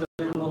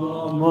وسلم.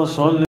 اللهم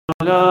صل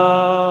على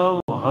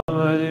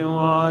محمد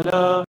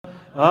وعلى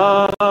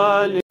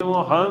آل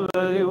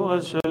محمد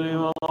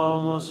وسلم.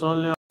 اللهم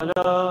صل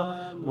على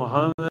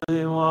محمد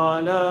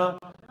وعلى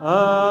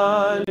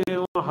آل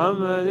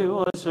محمد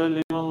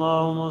وسلم.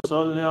 اللهم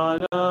صل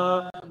على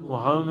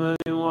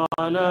محمد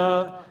وعلى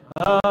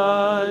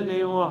آل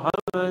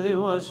محمد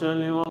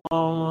وسلم.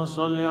 اللهم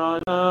صل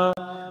على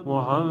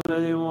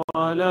محمد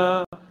وعلى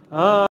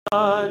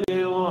آل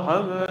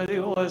محمد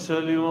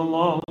وسلم.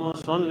 اللهم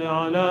صل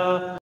على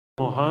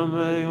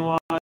محمد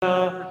وعلى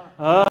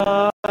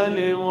آل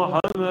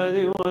محمد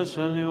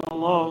وسلم.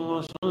 اللهم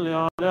صل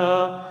على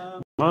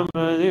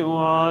محمد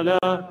وعلى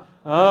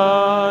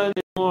آل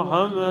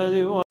محمد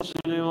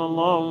وسلم.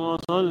 اللهم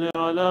صل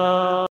على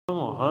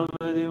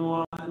محمد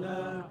وعلى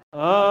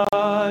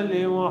آل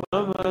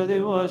محمد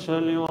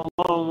وسلم.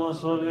 اللهم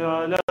صل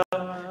على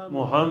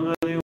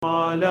محمد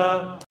وعلى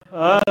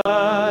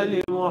آل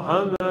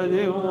محمد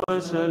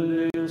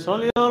وسلم.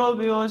 صل يا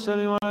ربي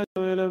وسلم على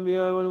جميع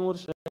الأنبياء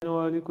والمرسلين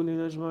وعلى كل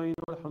أجمعين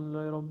والحمد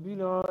لله رب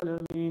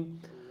العالمين.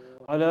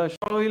 على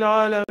شرع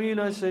العالمين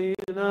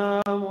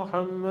سيدنا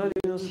محمد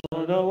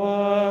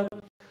الصلوات.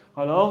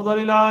 على أفضل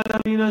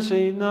العالمين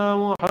سيدنا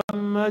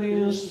محمد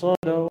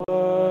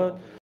الصلوات.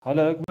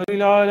 على أكبر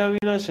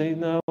العالمين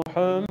سيدنا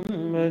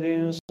محمد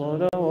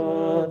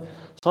الصلوات.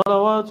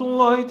 صلوات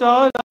الله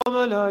تعالى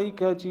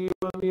وملائكته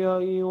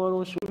وأنبيائه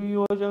ورسله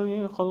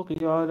وجميع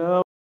خلقه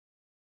على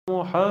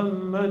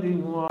محمد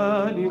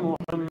وآل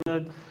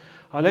محمد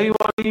عليه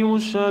وعليهم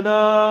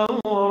السلام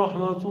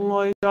ورحمة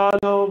الله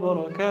تعالى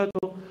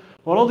وبركاته.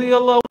 ورضي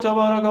الله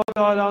تبارك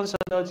وتعالى عن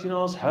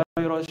ساداتنا أصحاب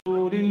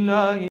رسول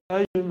الله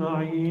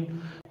أجمعين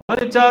وعن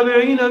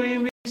التابعين بهم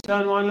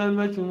بإحسان وعن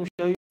الأئمة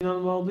المجتهدين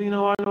الماضين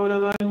وعن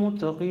العلماء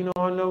المتقين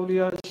وعن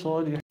الأولياء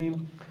الصالحين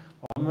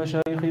وعن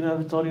مشايخنا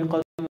في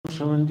الطريقة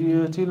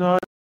النقشبندية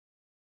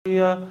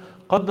العالية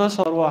قدس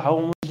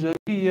أرواحهم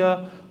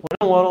الزكية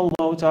ونور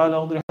الله تعالى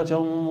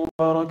أضرحتهم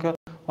المباركة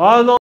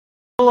وعاد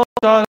الله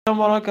تعالى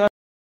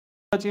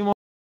بركاتهم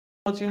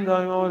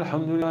دائما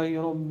والحمد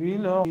لله رب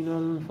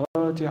العالمين.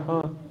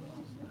 الفاتحة.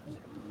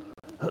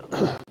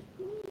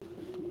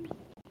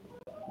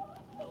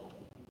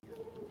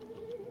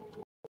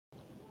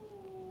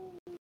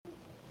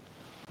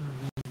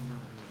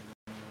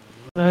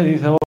 هذه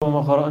ثواب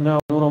ما قرأناه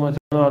ونور ما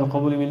تنوى على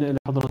القبول من إلى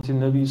حضرة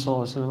النبي صلى الله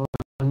عليه وسلم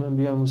من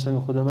الأنبياء والمرسلين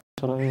والخدماء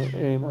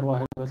شرعيهم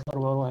أرواح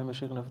أرواح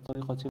مشايخنا في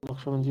الطريقة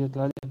النقشبندية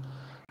العالية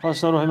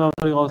خاصة روح إمام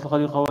طريقة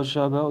الخليقة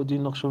والشعباء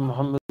والدين نقشبند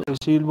محمد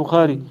رئيسي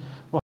البخاري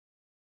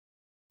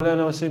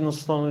وعلى وسيدنا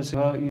السلطان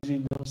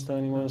يزيد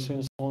الدرستاني وسيدنا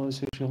السلطان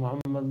الشيخ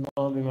محمد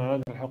ناظم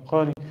معاد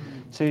الحقاني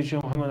سيد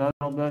الشيخ محمد علي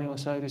الرباني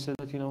وسائر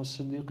سادتنا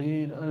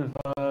والصديقين.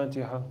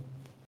 الفاتحة.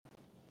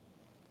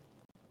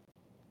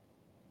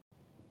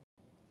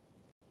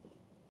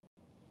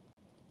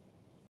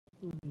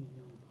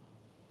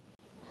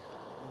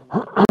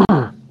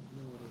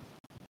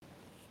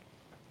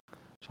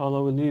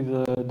 Inshallah, we'll leave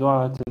the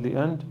dua till the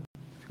end.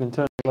 You can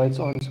turn the lights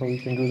on so we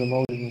can do the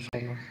Mawlid,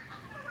 inshallah.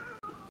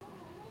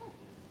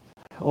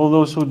 All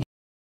those who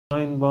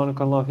join,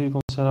 barakallah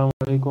feekum, assalamu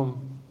alaikum.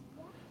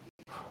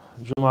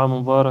 Jum'ah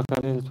Mubarak,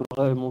 Laylatul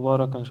Raghaib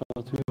Mubarak,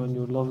 inshallah, to you and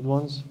your loved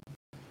ones.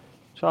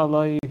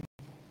 Inshallah,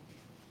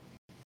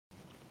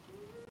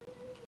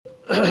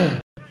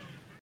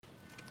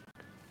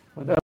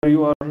 whatever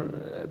you are,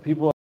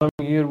 people are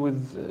coming here with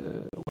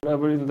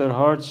whatever in their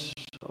hearts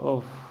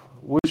of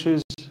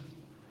wishes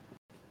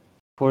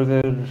for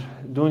their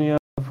dunya,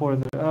 for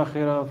their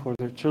akhirah, for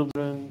their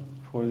children,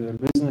 for their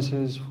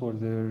businesses, for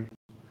their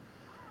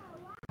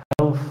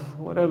health,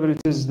 whatever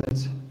it is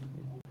that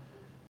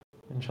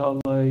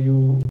inshallah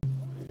you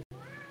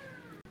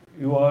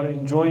are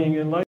enjoying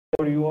in life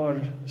or you are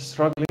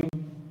struggling.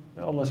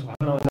 May Allah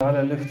subhanahu wa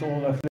ta'ala lift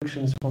all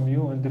afflictions from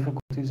you and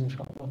difficulties,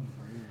 inshallah.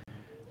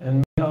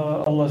 And may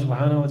Allah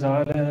subhanahu wa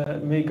ta'ala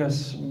make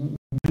us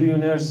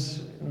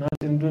billionaires, not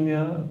in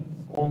dunya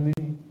only,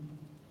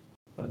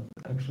 but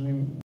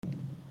actually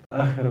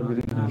akhirah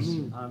billionaires.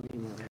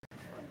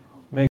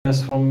 Make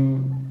us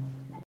from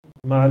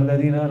مع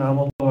الذين أنعم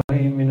الله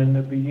عليهم من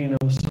النبيين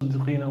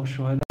والصديقين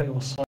والشهداء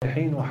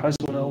والصالحين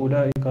وحسن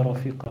أولئك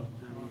رفيقا.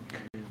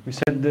 We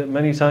said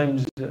many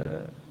times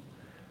the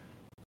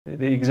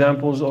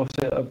examples of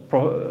the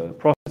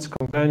Prophet's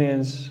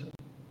companions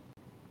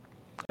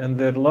and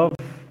their love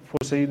for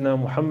Sayyidina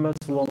Muhammad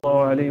sallallahu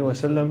alayhi wa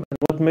sallam, and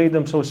what made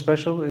them so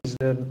special is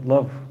their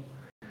love.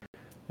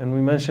 And we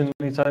mentioned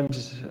many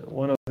times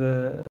one of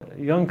the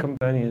young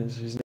companions,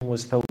 his name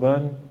was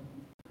Thawban,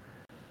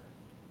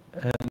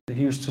 and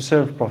he used to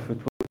serve Prophet.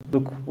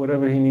 Look,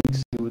 whatever he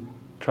needs, he would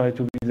try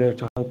to be there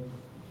to help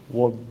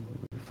what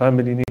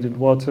family needed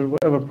water,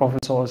 whatever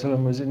Prophet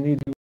ﷺ was in need.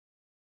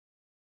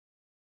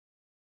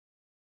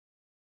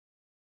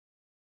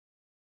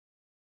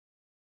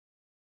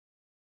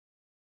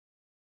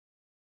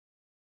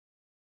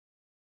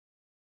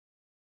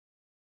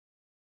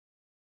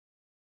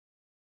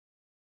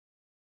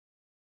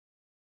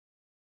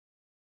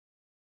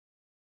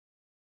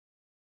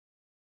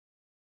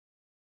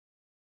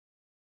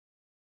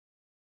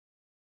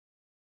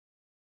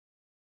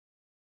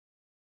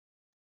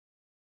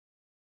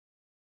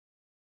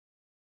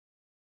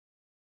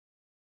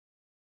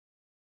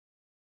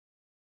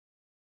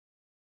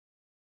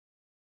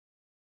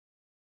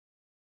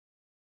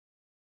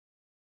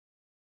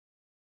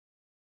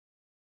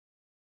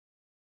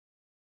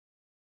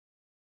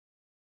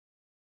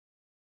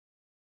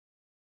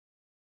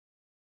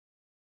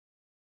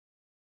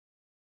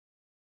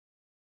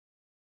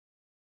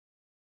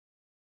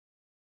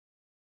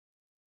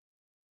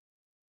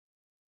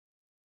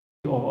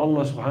 Of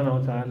Allah subhanahu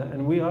wa ta'ala,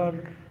 and we are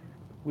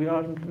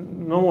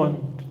no one.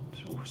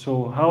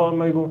 So how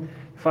am I going,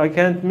 if I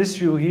can't miss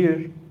you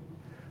here,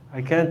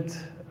 I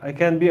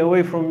can't be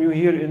away from you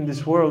here in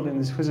this world, in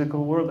this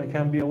physical world. I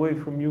can't be away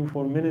from you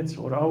for minutes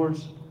or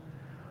hours.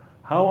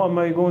 How am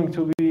I going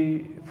to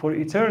be for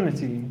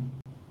eternity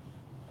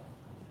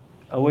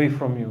away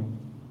from you?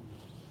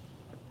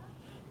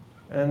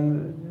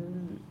 And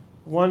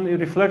one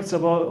reflects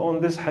about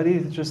on this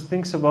hadith, just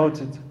thinks about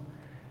it.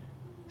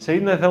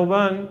 Sayyidina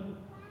Thawban,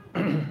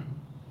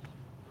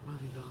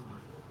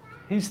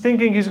 he's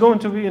thinking he's going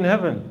to be in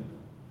heaven,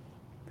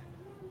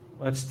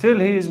 but still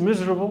he is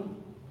miserable,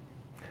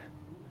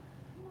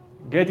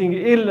 getting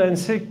ill and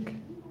sick,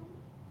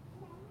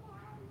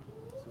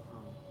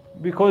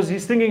 because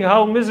he's thinking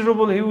how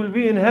miserable he will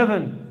be in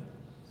heaven,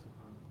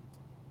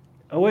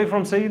 away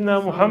from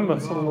Sayyidina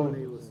Muhammad.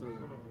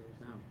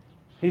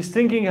 He's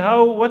thinking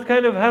what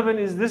kind of heaven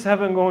is this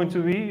heaven going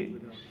to be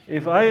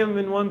if I am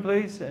in one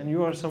place and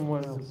you are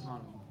somewhere else.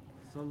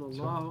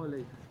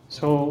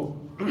 So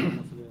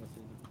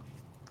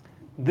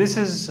this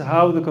is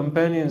how the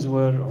companions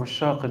were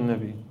Ushaq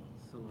al-Nabi.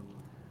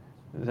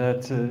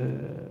 That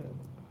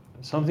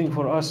something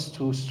for us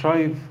to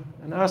strive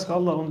and ask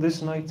Allah on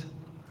this night.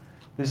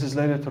 This is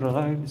Laylatul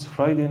Raghaib, it's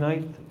Friday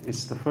night.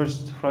 It's the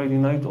first Friday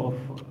night of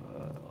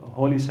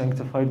holy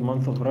sanctified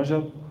month of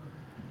Rajab.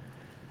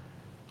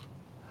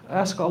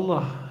 Ask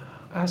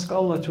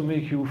Allah to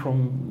make you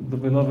from the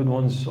beloved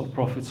ones of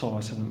Prophet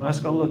ﷺ.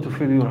 Ask Allah to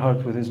fill your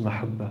heart with His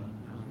mahabbah.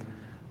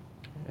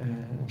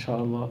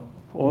 Inshallah,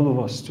 all of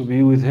us to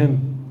be with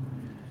Him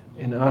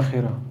in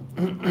Akhirah.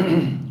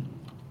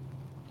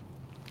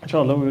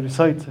 Inshallah, we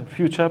recite a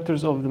few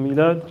chapters of the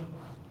Milad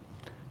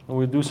and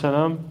we do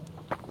salam.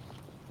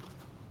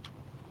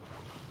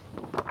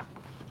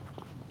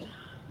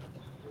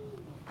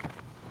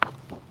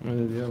 Ya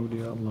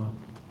awliya Allah.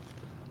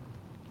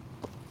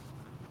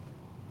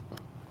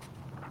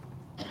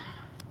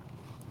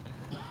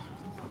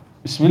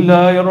 بسم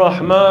الله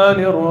الرحمن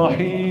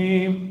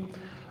الرحيم.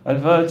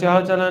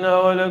 الفاتحة لنا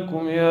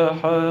ولكم يا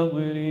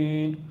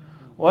حاضرين،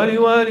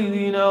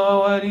 ولوالدينا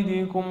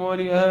ووالديكم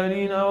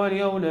ولأهالينا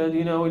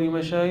ولأولادنا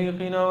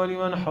ولمشايخنا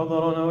ولمن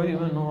حضرنا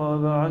ولمن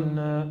غاب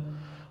عنا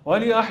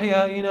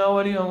ولأحيائنا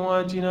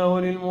ولأمواتنا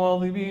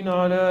وللمواظبين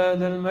على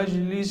هذا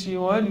المجلس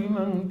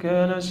ولمن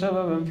كان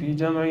سببا في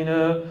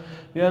جمعنا،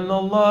 بأن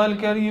الله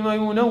الكريم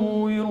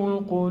ينور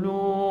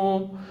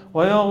القلوب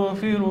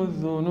ويغفر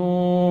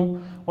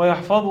الذنوب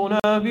ويحفظنا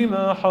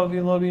بما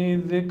حفظ به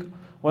الذكر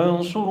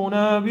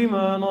وينصرنا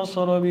بما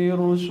نصر به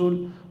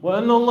الرسل،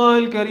 وأن الله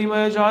الكريم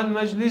يجعل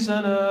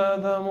مجلسنا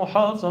هذا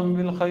محاطا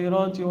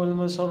بالخيرات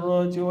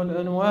والمسرات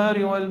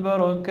والأنوار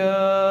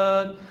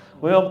والبركات،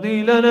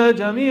 ويقضي لنا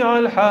جميع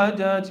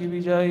الحاجات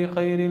بجاه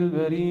خير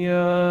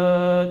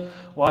البريات،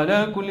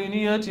 وعلى كل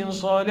نية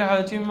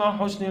صالحة مع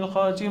حسن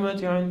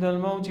الخاتمة عند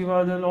الموت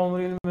بعد العمر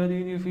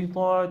المديد في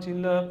طاعة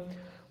الله،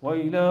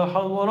 وإلى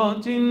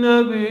حضرة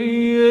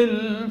النبي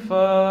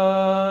الفاتحة.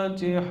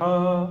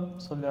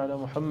 صل على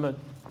محمد.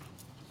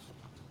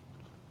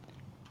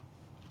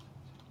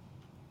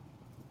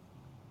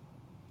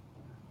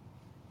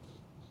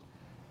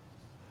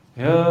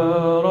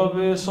 يا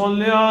رب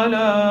صل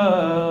على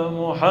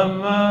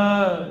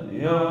محمد،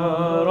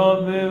 يا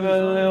رب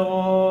بلغ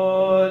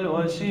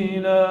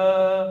الوسيلة،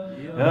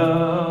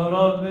 يا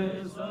رب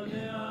صل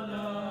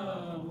على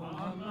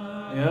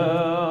محمد،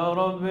 يا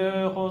رب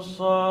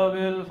خص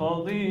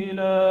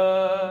بالفضيلة،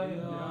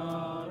 يا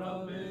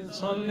رب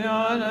صل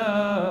على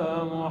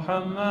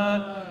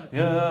محمد،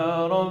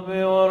 يا رب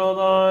وارض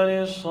عن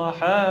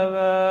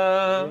الصحابة،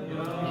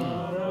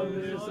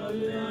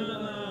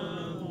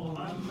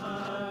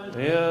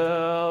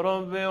 يا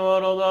رب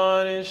وارض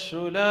عن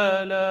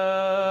السلالة،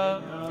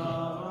 يا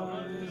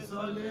رب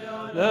صل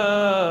على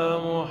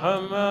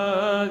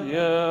محمد،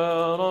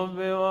 يا رب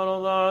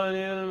وارض عن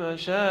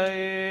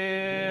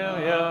المشايخ،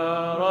 يا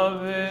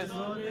رب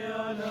صل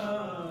على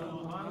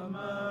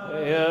محمد،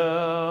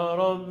 يا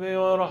رب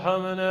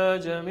وارحمنا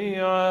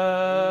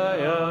جميعا،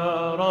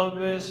 يا رب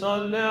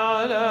صل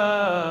على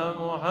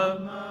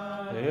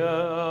محمد،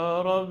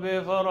 يا رب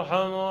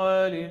فارحم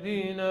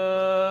والدينا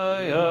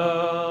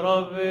يا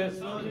رب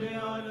صل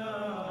على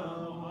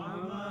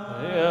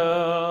محمد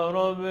يا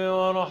رب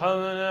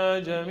وارحمنا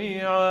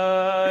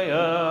جميعا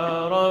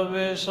يا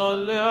رب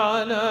صل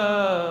على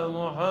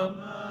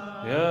محمد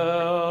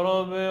يا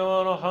رب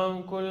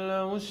وارحم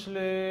كل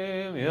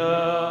مسلم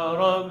يا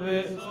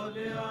رب صل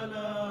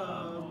على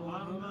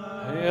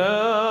محمد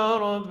يا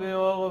رب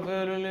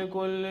واغفر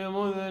لكل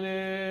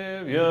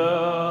مذنب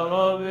يا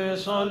رب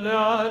صل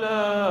على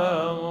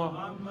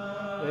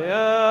محمد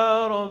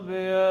يا رب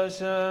يا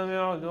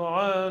سامع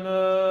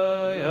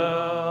دعانا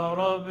يا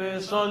رب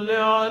صل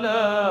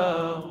على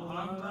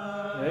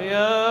محمد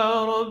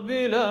يا رب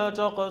لا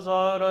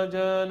تقطع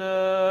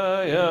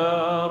رجانا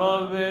يا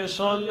رب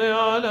صل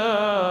على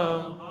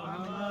محمد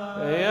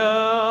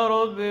يا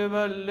رب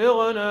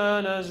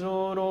بلغنا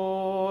نزور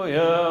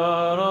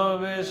يا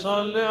رب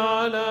صل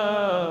على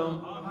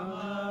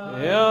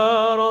محمد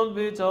يا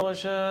رب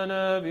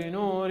تغشانا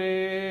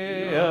بنوري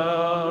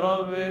يا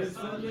رب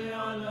صل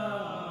على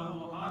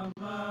محمد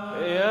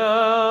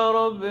يا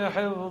رب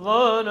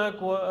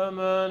حفظانك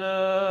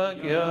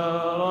وأمانك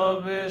يا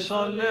رب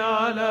صل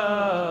على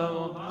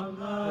محمد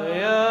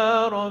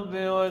يا رب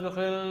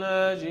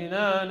وادخلنا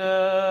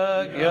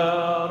جنانك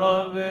يا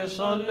رب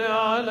صل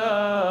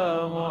على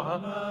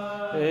محمد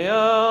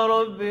يا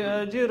رب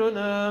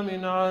أجرنا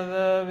من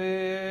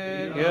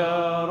عذابك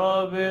يا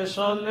رب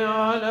صل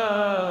على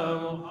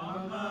محمد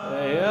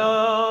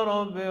يا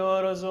رب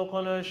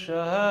وارزقنا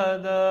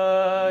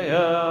الشهادة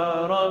يا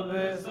رب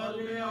صل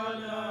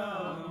على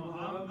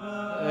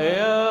محمد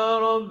يا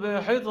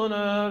رب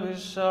حطنا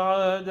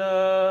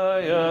بالسعادة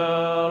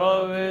يا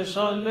رب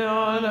صل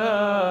على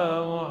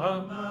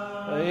محمد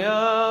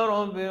يا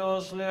رب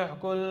واصلح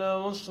كل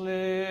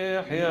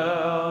مصلح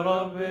يا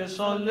رب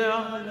صل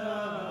على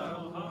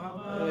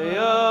محمد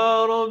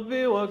يا رب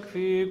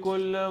واكفي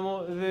كل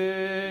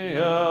مؤذي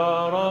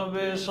يا رب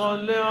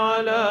صل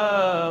على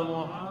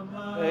محمد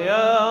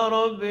يا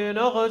رب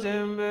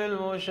نختم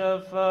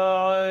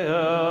بالمشفع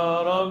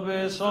يا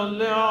رب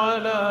صل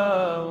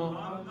على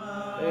محمد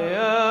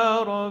يا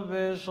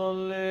رب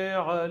صل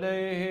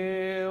عليه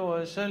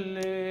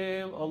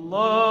وسلم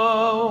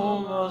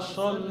اللهم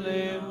صل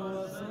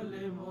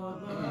وسلم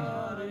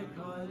وبارك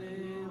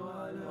عليه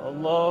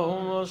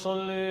اللهم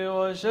صل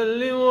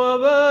وسلم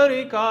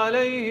وبارك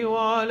عليه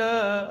وعلى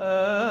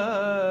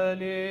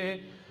آله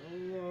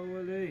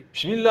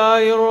بسم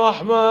الله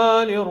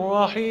الرحمن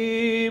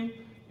الرحيم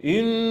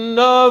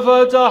إنا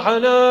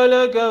فتحنا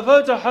لك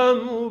فتحا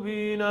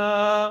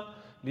مبينا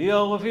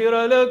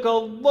ليغفر لك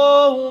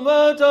الله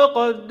ما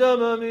تقدم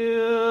من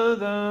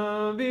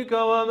ذنبك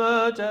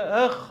وما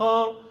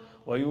تأخر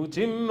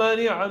ويتم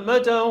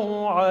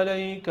نعمته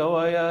عليك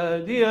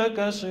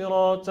ويهديك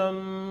صراطا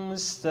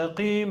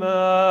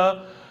مستقيما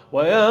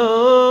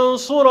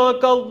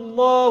وينصرك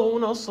الله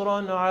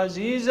نصرا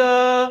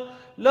عزيزا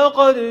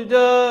لقد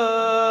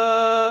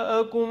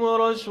جاءكم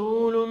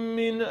رسول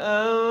من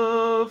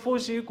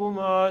أنفسكم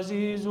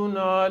عزيز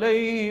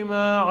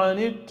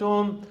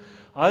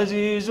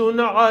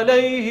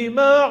عليه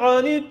ما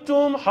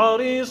عنتم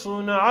حريص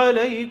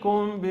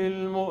عليكم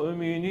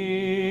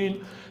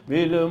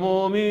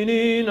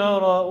بالمؤمنين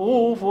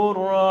رؤوف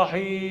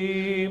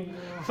رحيم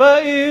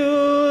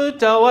فإن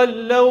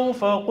تولوا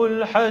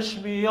فقل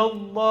حسبي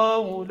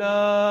الله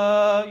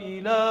لا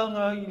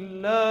إله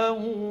إلا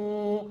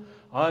هو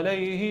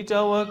عليه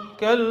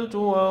توكلت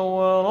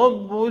وهو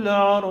رب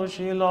العرش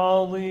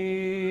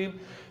العظيم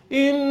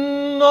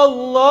إن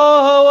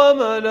الله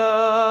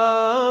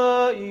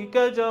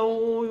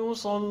وملائكته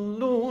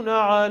يصلون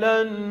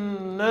على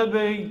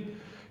النبي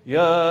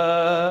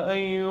يا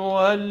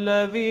أيها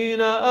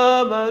الذين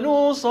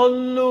آمنوا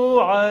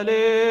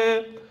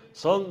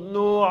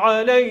صلوا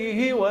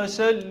عليه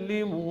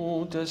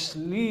وسلموا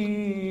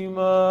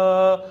تسليما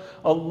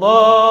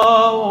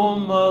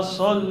اللهم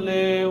صل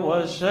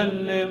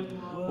وسلم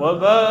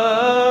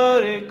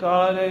وبارك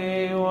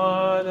عليه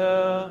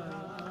وعلى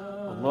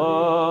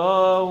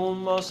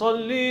اللهم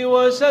صل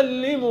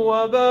وسلم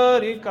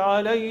وبارك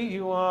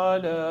عليه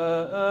وعلى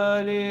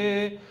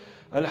آله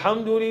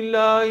الحمد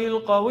لله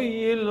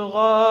القوي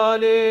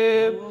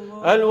الغالب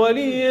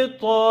الولي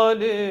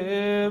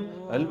الطالب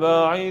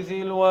الباعث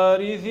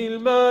الوارث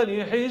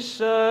المانح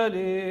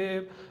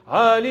السالب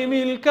عالم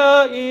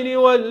الكائن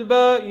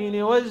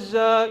والبائن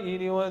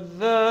والزائر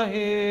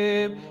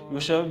والذاهب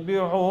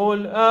يسبحه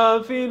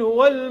الآفل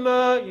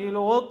والمائل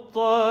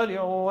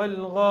والطالع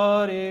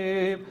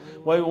والغارب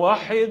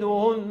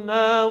ويوحده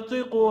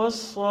الناطق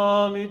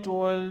والصامت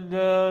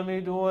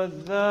والجامد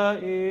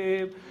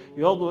والذائب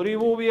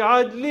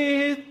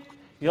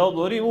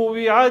يضرب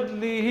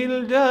بعدله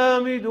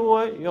الجامد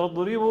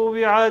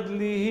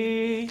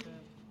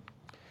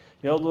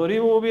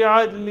يضرب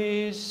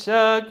بعدله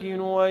الساكن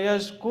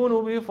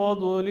ويسكن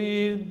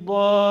بفضله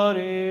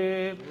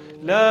الضارب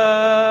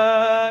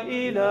لا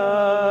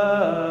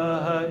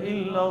إله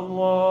إلا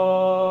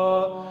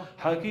الله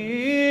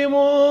حكيم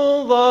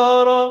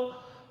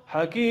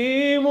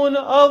حكيم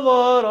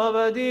أظهر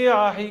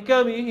بديع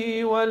حكمه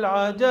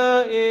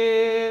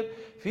والعجائب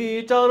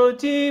في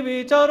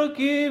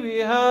تركيب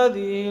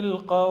هذه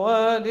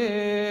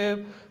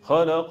القوالب.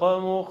 خلق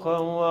مخا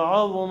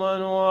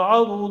وعظما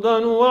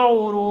وعضدا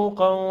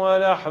وعروقا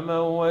ولحما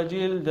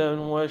وجلدا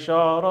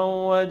وشعرا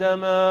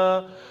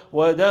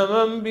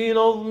ودما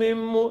بنظم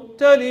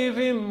مؤتلف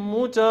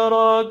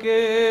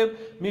متراكب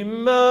من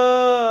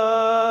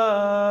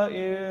ماء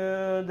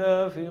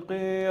دافق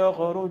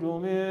يخرج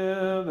من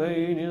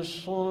بين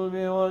الصلب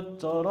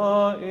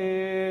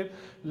والترائب.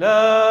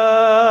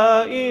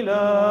 لا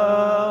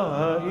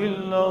إله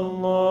إلا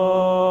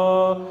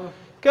الله.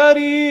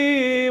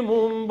 كريم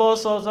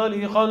بسط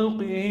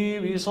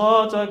لخلقه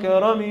بساط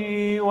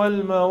كرمه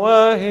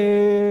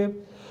والمواهب.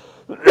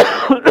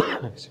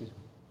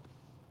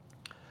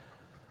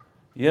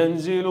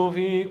 ينزل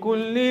في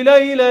كل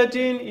ليلة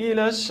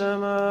إلى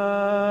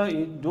السماء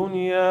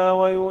الدنيا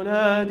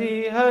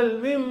وينادي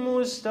هل من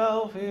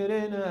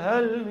مستغفر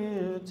هل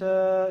من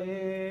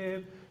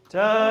تائب.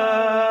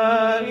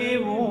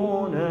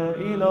 تائبون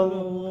إلى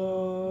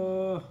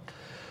الله.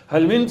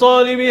 هل من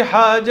طالب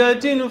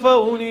حاجة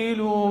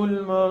فأنيله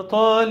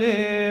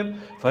المطالب.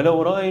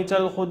 فلو رأيت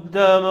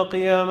الخدام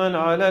قياما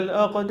على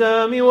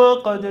الأقدام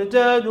وقد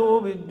جادوا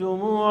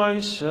بالدموع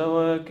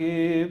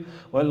السواكب.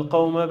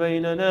 والقوم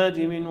بين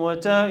نادم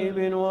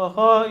وتائب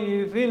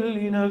وخائف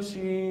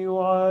لنفسه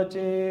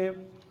يعاتب.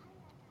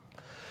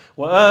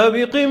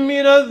 وآبق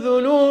من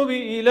الذنوب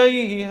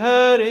إليه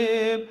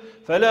هارب.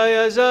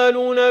 فلا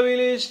يزالون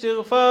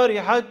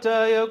بالاستغفار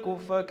حتى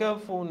يكف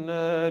كف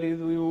النار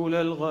ذيول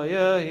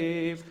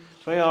الغياهب.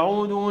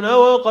 فيعودون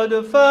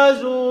وقد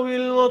فازوا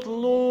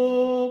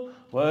بالمطلوب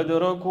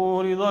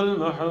وأدركوا رضا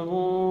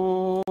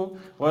المحبوب.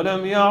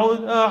 ولم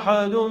يعد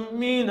أحد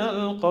من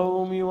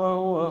القوم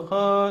وهو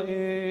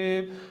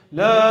خائب.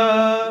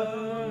 لا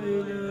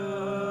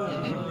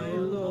إله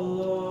إلا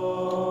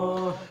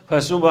الله.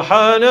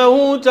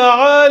 فسبحانه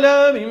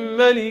تعالى من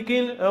ملك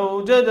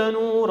أوجد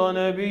نور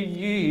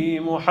نبيه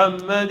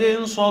محمد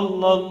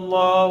صلى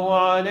الله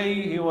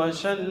عليه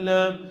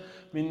وسلم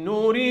من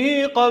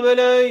نوره قبل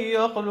أن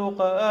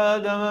يخلق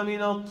آدم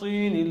من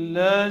الطين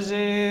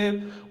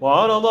اللازب.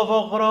 وعرض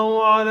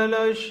فخره على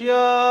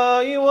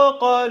الأشياء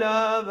وقال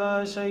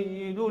هذا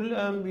سيد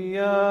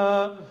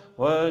الأنبياء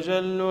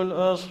وأجل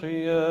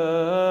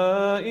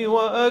الأصفياء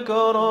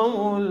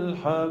وأكرم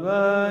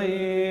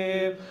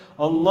الحبايب.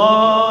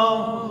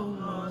 اللهم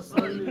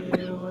صل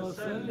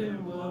وسلم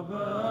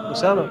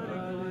وبارك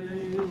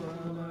عليه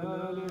وعلى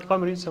آله.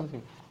 Come read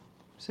something.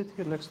 Sit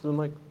here next to the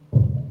mic.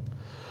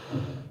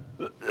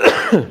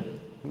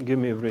 Give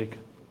me a break.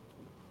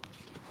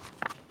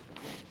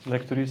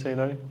 Like to read, say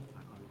Larry?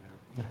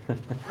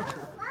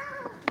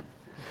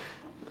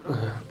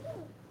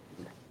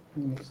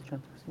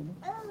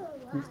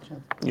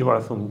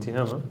 يبعث من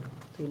تهامة.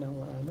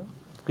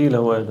 قيل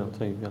هو آدم.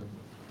 طيب يلا.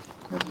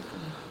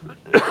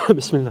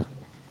 بسم الله.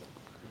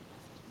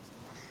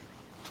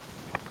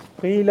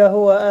 قيل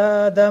هو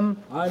آدم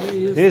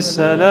عليه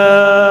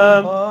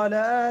السلام.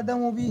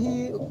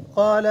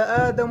 قال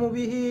آدم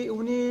به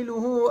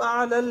أنيله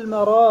أعلى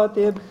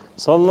المراتب.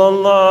 صلى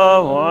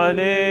الله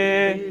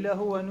عليه. قيل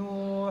هو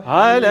نوح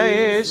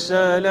عليه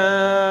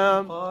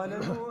السلام. قال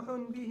نوح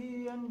به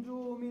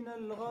ينجو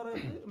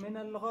من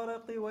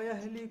الغرق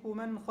ويهلك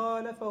من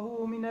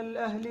خالفه من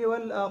الأهل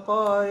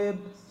والأقارب.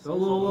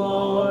 صلى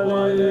الله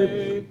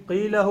عليه.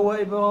 قيل هو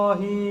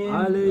إبراهيم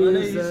عليه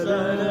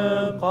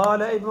السلام.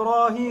 قال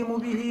إبراهيم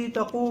به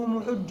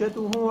تقوم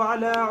حجته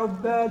على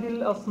عباد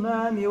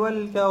الأصنام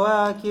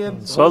والكواكب.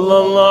 صلى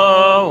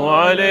الله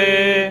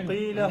عليه.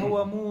 قيل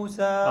هو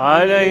موسى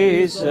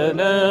عليه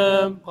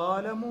السلام.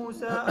 قال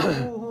موسى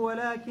أخوه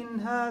ولكن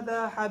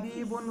هذا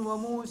حبيب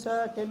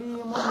وموسى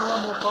كليم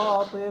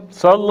ومخاطب.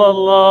 صلى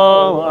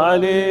الله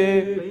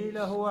عليه. قيل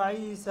هو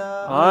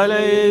عيسى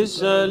عليه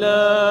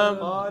السلام.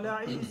 قال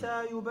عيسى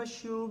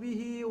يبشر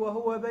به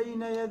وهو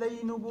بين يدي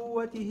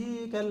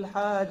نبوته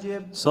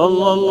كالحاجب.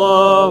 صلى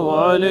الله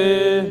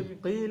عليه.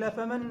 قيل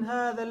فمن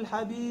هذا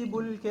الحبيب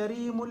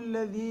الكريم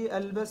الذي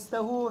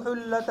ألبسته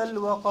حلة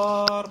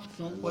الوقار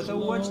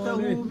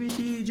وزوجته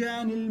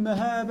بتيجان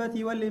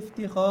المهابة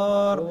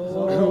والافتخار.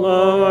 صلى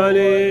الله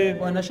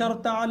عليه.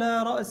 ونشرت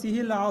على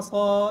رأسه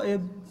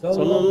العصائب.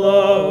 صلى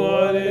الله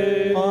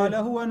عليه. قال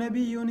هو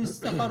نبي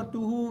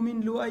استخرته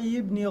من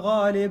لؤي بن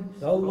غالب.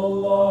 صلى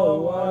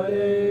الله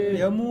عليه.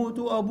 يموت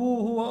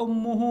أبوه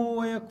وأمه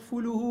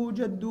ويكفله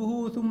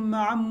جده ثم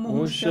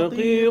عمه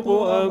الشقيق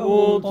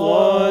أبو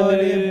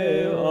طالب.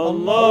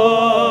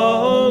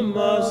 اللهم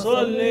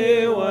صل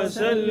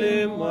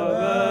وسلم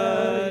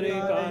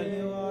وبارك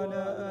عليه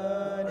وعلى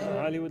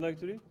آله. Ali would like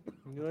to read?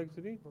 Would you like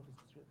to read?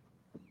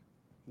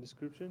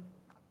 Description?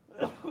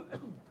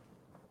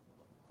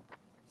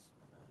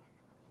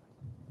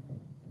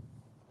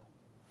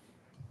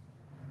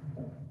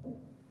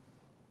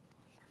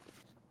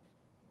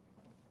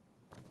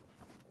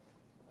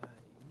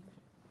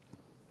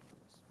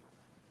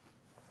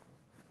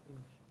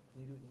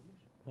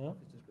 Huh?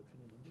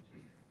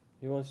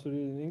 He wants to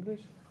read in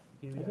English?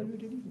 The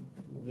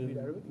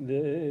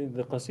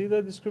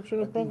Qasida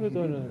description of Prophet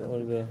or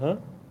the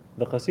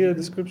the Qasida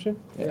description?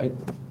 Yeah.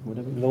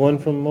 The one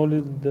from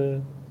Mawlid.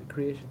 The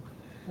creation.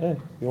 Hey,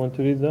 you want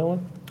to read that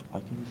one? I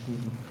can read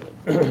it.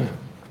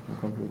 I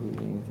can't read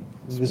anything.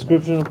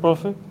 Description of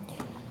Prophet?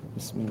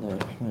 بسم الله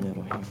الرحمن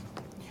الرحيم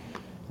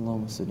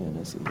اللهم صل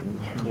على سيدنا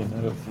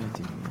محمد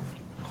الفاتح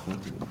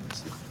وخاتم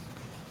المسيح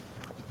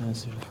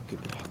ناصر الحق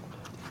بالحق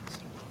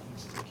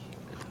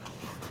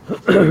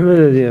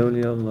مدد يا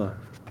أولياء الله.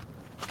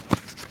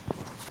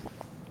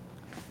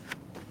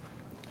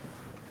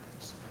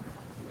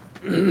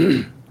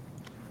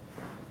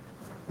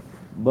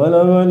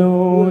 بلغ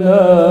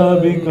الأولى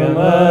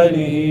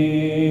بكماله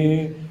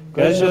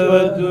كشف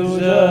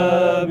الدجى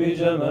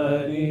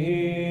بجماله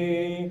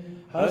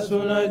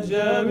حسنت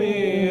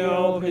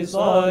جميع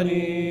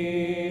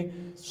خصاله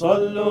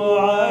صلوا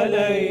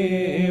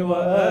عليه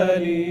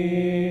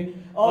وآله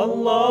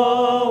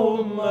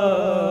اللهم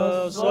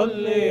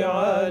صل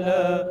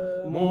على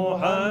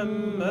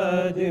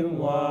محمد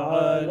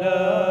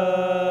وعلى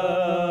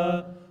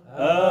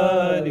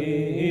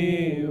آله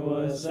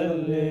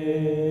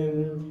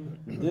وسلم.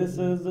 This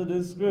is the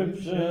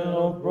description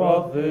of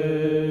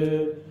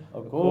Prophet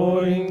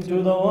according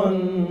to the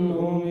one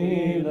whom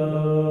he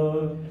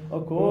loved,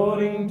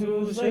 according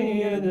to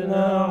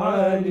Sayyidina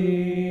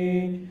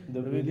Ali,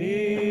 the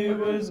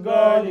believer's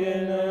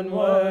guardian and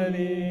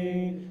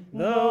wali,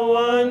 the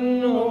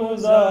one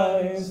whose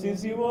eyes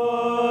since he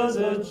was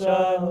a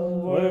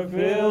child were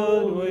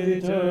filled with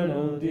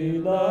eternal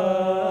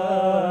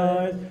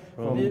delight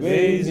from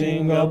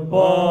gazing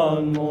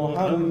upon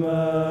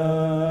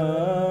Muhammad.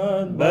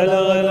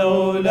 بلغ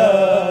الأولى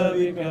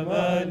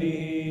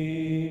بكماله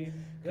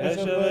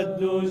كشف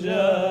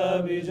الدجى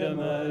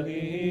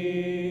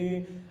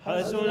بجماله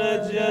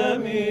حسنت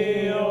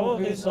جميع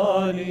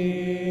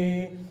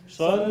خصاله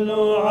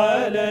صلوا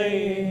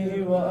عليه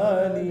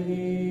وآله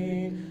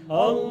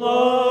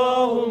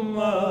اللهم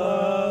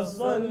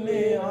صل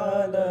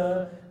على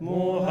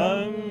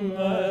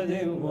محمد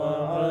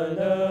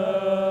وعلى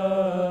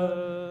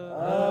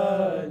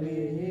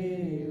آله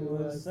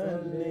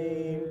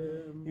وسلم.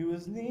 He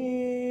was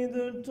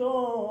neither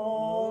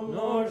tall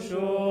nor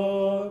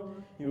short,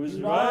 he was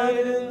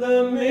right in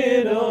the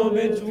middle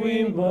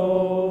between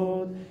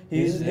both.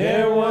 His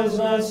hair was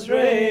not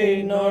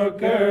straight nor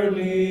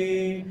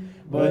curly,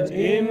 but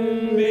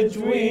in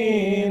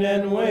between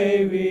and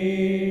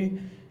wavy.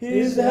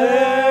 His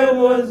head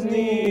was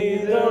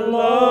neither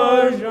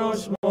large nor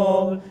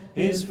small,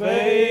 his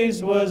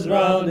face was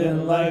round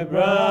and light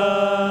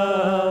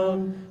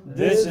brown.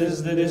 This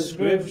is the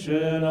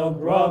description of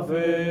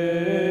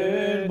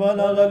Prophet.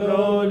 بلغ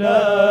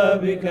العلا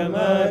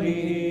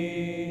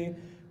بكماله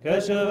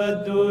كشف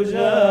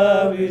الدجى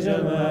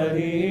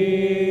بجماله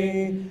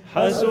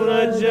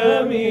حسنت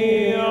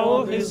جميع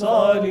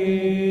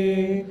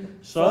خصاله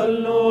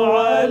صلوا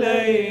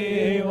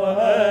عليه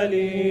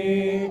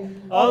وآله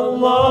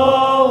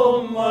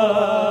اللهم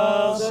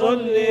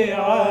صل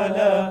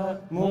على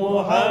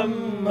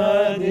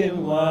محمد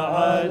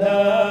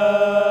وعلى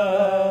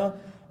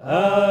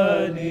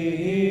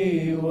آله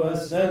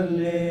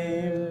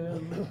وسلم.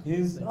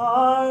 His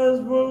eyes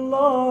were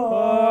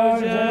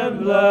large and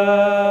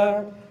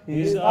black,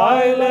 his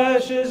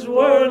eyelashes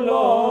were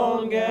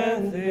long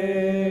and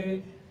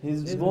thick,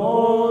 his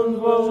bones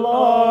were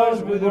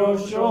large with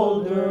broad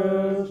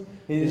shoulders,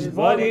 his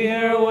body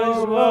hair was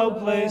well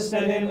placed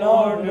and in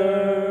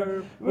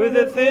order, with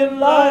a thin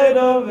light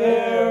of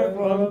hair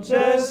from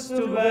chest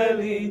to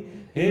belly.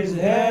 His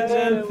hands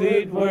and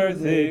feet were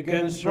thick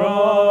and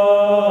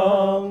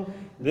strong.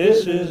 This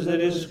is the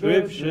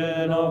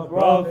description of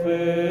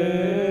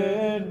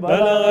Prophet.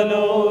 بلغ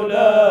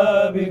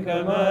الأولى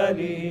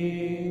بكماله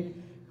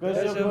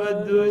كشف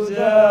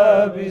الدجى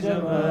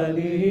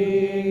بجماله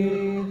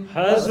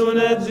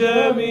حسنت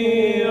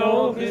جميع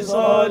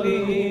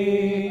خصاله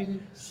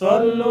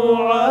صلوا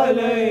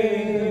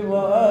عليه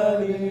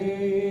وآله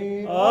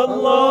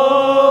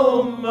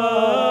اللهم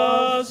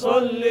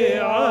صل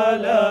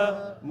على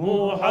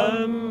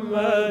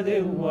محمد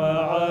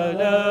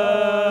وعلى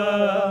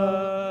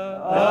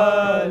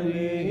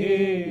آله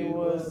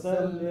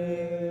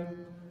وسلم.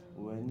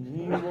 When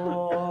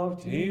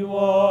he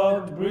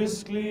walked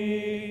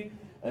briskly,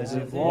 as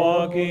if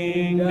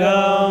walking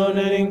down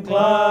an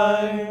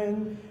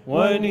incline.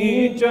 When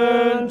he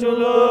turned to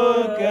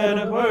look at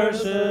a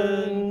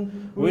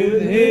person,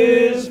 with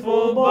his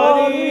full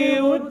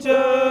body would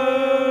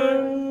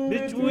turn.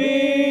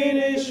 Between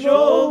his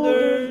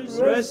shoulders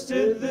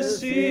rested the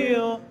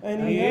seal, and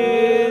he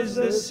is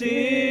the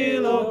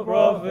seal of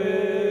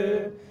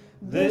Prophet.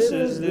 This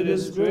is the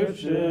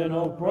description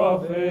of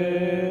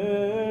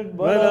Prophet.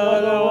 بلغ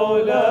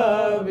العلا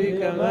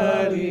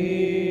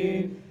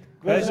بكماله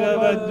كشف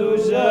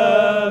الدجى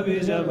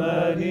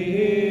بجماله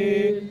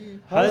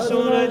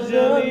حسنت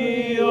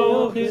جميع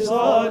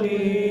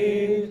خصاله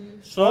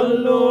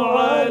صلوا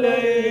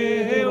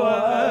عليه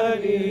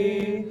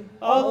وآله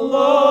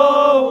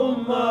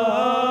اللهم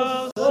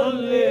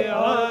صل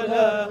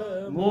على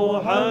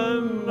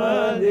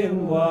محمد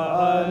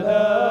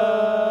وعلى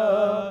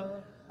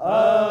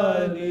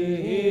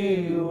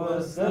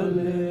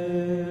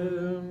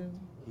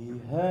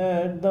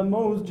had the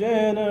most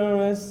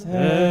generous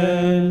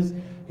hands.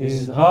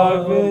 His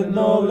heart with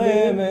no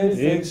limits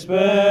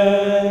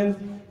expands.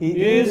 He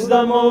is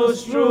the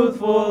most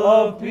truthful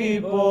of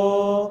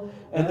people,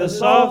 and the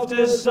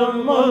softest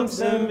amongst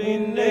them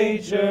in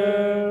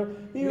nature.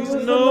 He was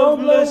the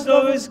noblest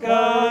of his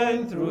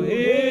kind through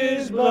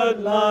his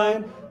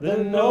bloodline, the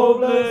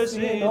noblest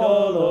in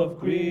all of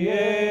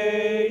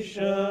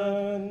creation.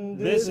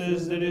 This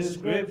is the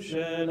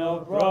description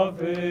of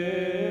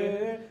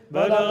Prophet.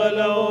 بلغ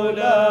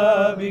العلا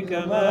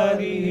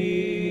بكماله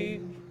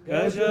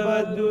كشف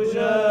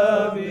الدجى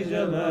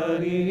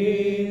بجماله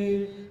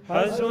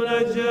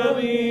حسنت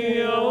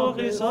جميع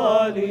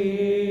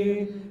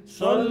خصاله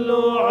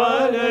صلوا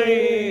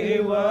عليه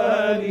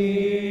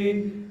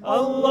وآله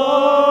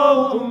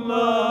اللهم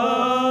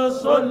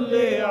صل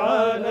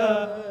على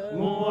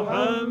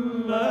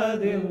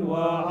محمد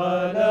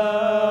وعلى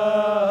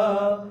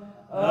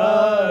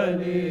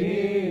آله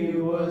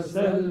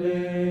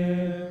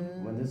وسلم.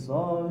 When they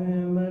saw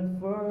him at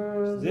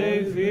first they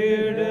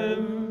feared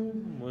him.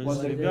 Once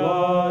they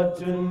got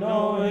to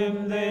know him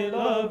they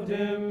loved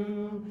him.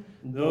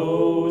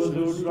 Those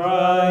who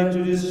tried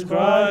to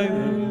describe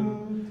him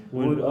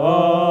would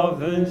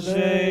often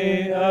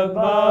say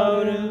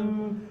about him,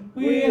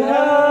 we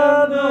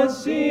have not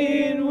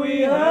seen,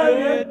 we have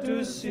yet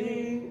to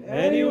see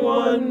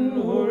anyone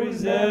who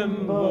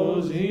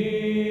resembles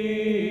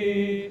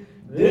he.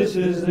 This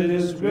is the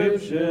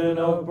description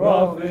of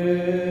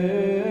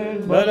Prophet.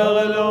 بلغ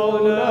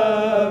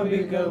العلا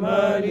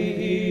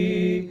بكماله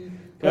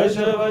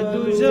كشف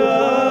الدجى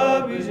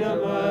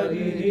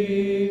بجماله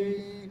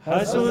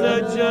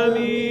حسنت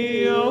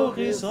جميع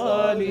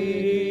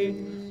خصاله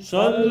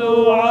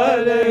صلوا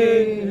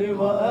عليه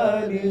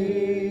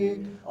وآله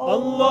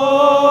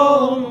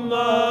اللهم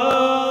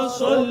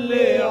صل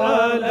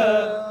على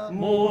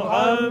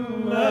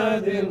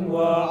محمد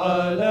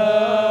وعلى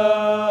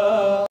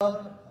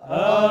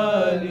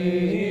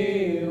آله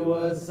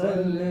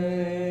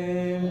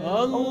وسلم.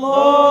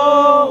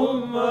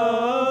 اللهم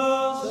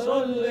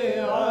صل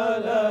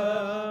على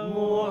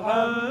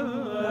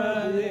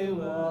محمد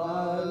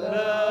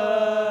وعلى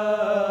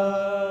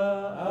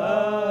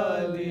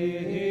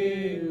آله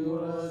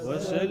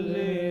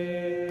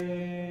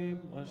وسلم.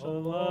 ما شاء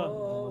الله.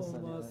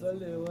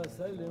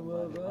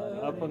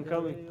 Up and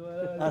coming.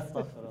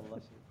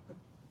 Astaghfirullah.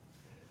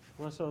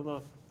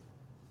 MashaAllah.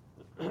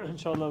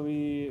 Inshallah,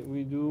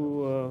 we do.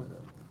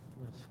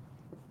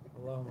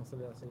 اللهم صل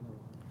على سيدنا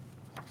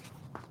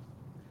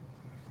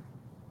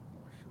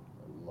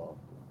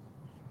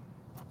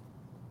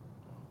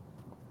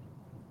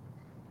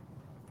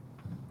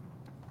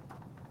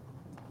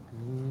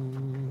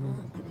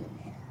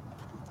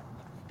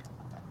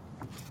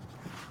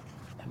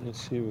Let's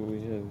see what we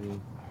have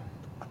here.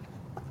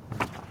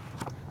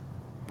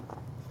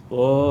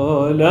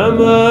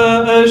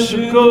 طالما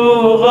أشكو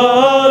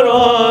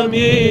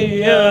غرامي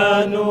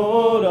يا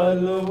نور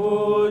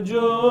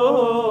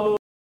الوجود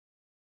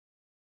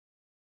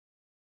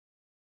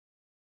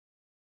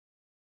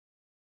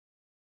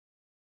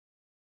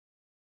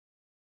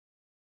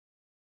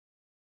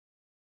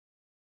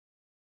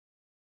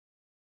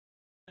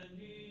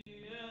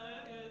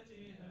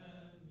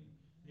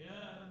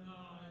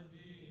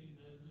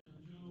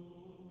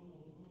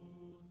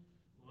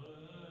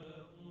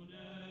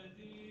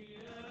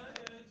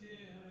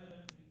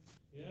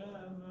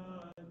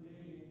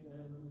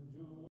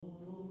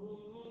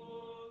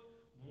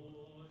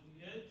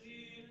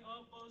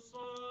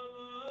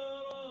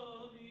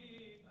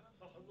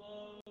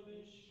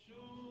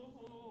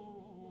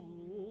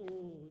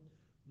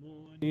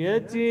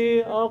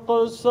منيتي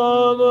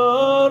أقصى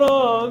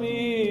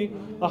مرامي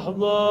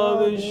أحظى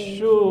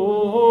بالشهود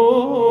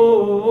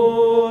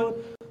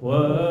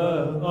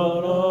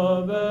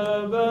وأرى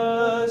باب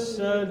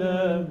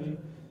السلام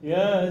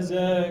يا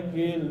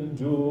زكي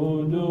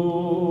الجدود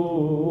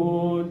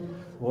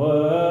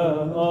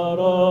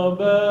وأرى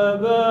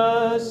باب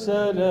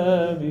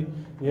السلام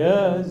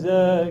يا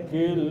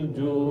زكي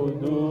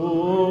الجدود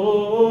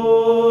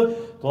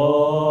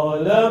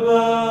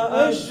طالما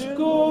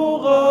أشكو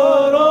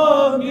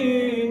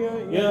غرامي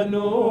يا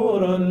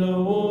نور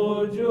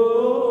الوجود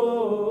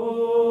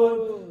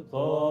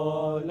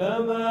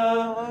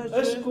طالما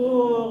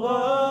أشكو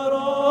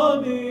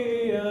غرامي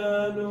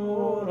يا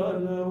نور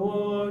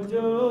الوجود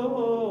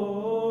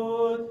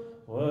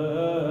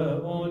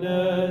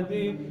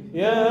وأنادي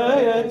يا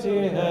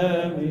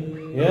يتهامي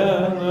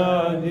يا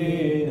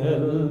معدن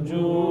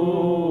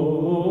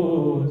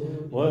الجود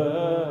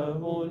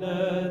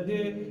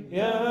وأنادي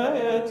يا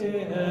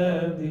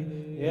يتهامي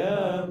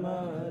يا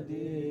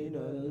معدن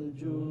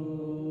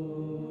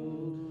الجود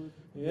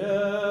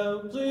يا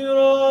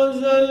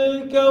طراز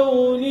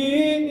الكون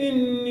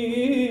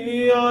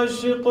إني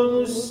عاشق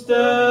مستهام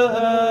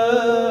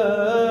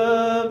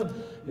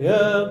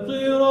يا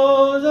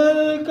طراز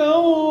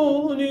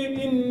الكون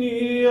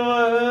إني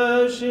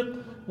عاشق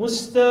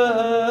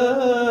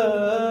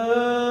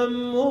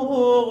مستهام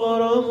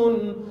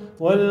مغرم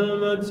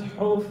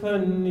والمدح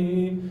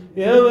فني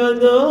يا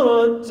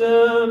بدر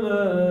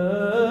التمام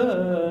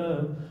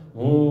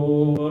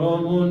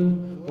نغم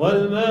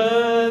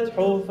والمدح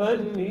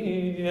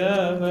فني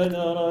يا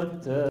بدر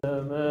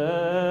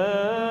التمام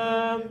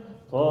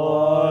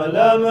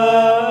طالما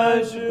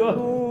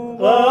أشكو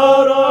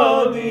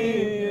غرامي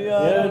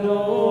يا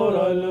نور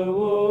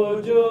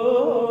الوجود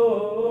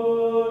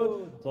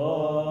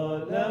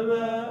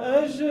طالما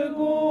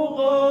أشكو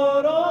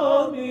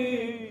غرامي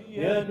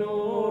يا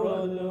نور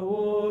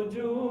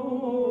الوجود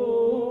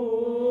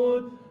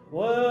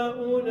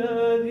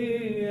وأنادي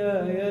يا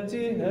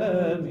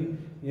يتهامي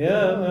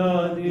يا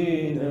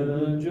معدن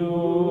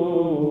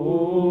الجود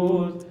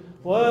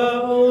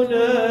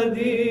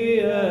وأنادي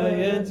يا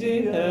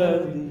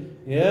يتهامي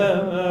يا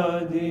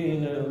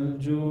معدن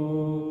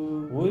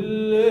الجود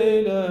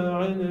والليلة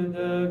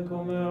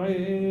عندكم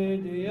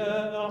عيد يا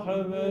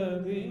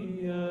أحبابي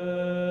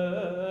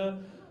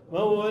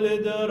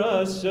مولد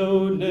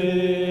رسول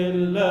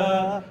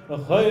الله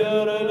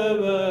خير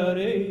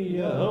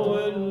البرية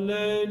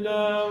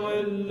والليلة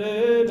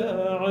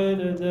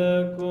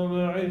عندكم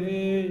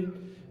عيد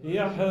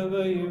يا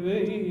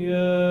حبيبي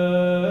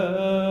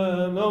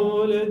يا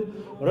مولد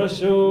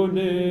رسول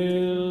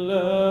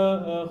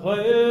الله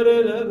خير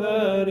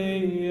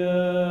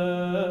البرية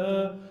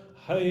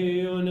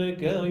حي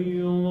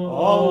قيوم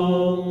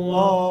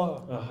الله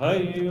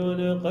حي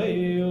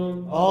قيوم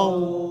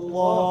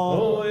الله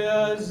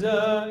يا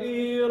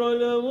زائر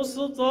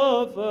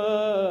المصطفى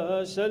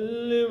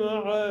سلم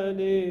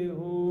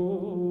عليهم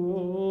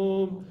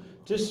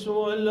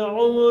تسوى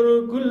العمر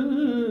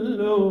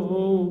كله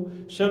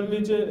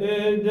شمت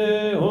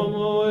ايديهم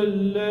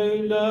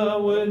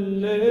والليلة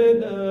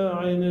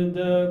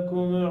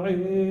عندكم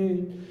عيد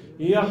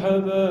يا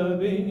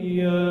حبابي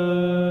يا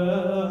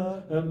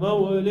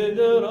مولد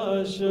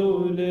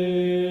رسول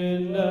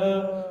الله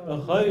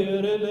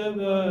خير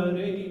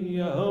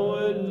البرية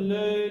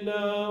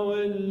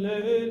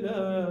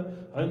والليلة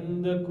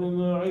عندكم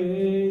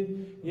عيد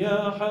يا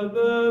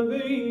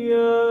حبابي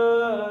يا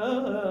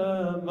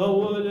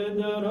مولد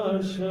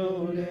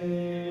رسول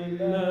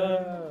الله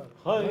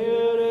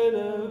خير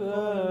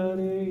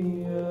البرية.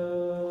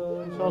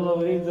 Inshallah,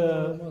 we read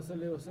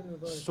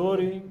the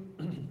story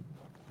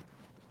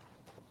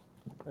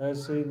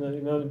as Sayyidina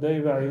Imam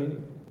Dayba'i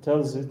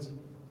tells it,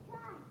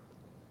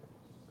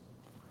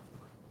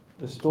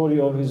 the story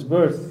of his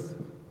birth.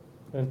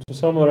 And to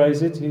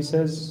summarize it, he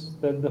says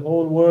that the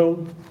whole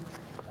world,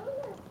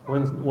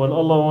 when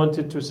Allah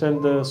wanted to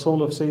send the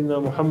soul of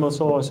Sayyidina Muhammad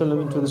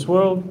ﷺ into this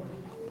world,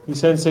 He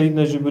sent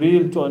Sayyidina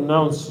Jibreel to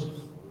announce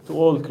to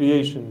all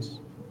creations,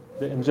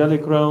 the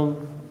angelic realm,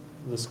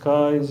 the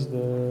skies,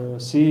 the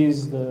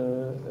seas,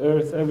 the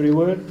earth,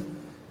 everywhere,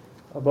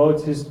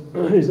 about his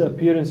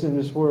appearance in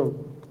this world.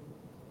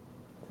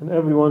 And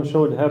everyone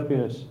showed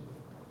happiness,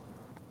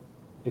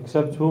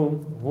 except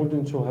whom? Who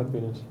didn't show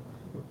happiness?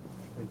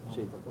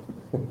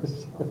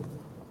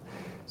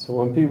 So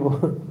when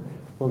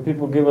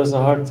people give us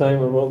a hard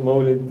time about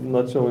Mawlid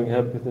not showing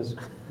happiness,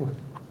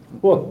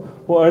 what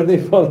are they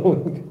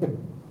following?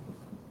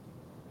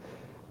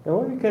 And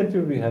why can't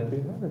you be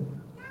happy?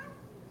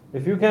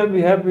 If you can't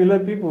be happy,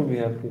 let people be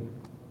happy.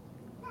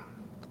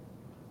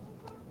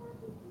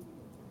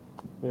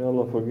 May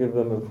Allah forgive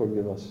them and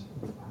forgive us.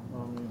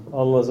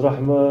 Allah's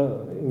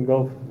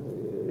rahmah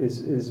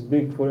is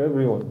big for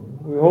everyone.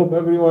 We hope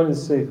everyone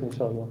is safe,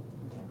 inshallah.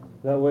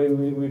 That way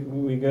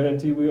we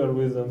guarantee we are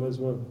with them as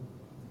well.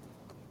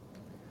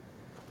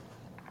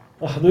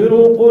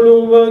 أحضروا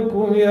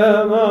قلوبكم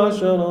يا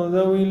معشر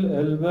ذوي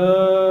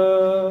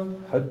الألباب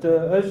حتى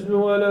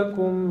أجلو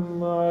لكم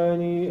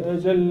معاني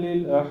أجل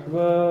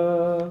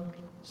الأحباب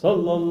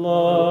صلى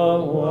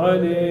الله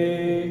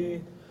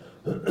عليه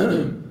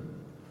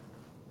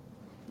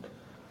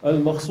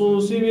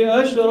المخصوص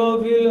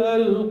بأشرف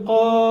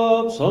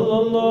الألقاب صلى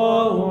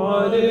الله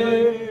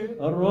عليه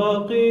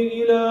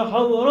الراقي إلى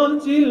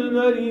حضرة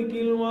الملك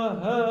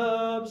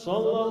الوهاب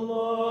صلى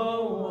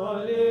الله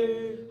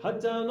عليه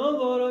حتى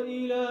نظر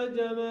إلى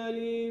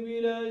جمالي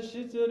بلا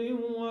ستر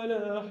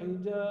ولا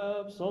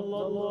حجاب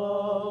صلى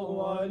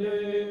الله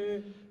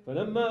عليه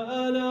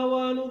فلما آن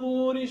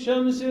ونظور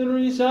شمس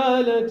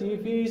الرسالة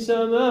في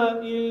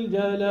سماء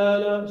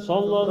الجلالة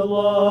صلى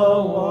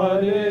الله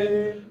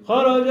عليه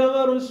خرج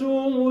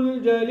مرسوم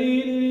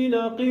الجليل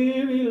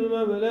لنقيب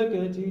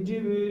المملكة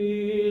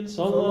جبريل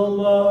صلى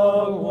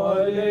الله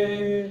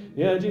عليه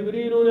يا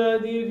جبريل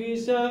نادي في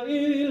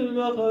سائر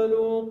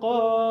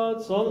المخلوقات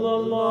صلى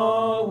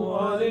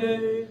الله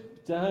عليه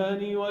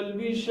التهاني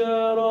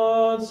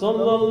والبشارات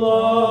صلى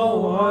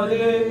الله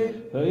عليه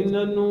فإن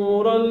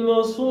النور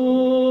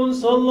المصون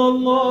صلى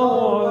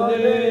الله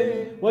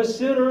عليه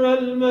والسر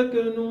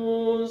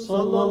المكنون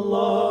صلى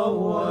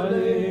الله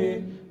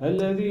عليه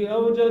الذي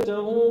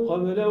أوجده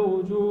قبل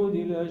وجود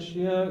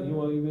الأشياء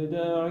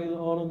وإبداع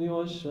الأرض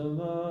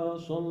والسماء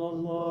صلى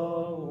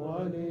الله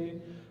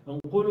عليه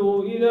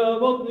انقلوا إلى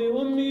بطن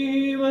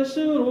أمه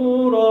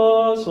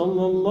مسرورا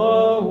صلى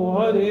الله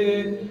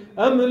عليه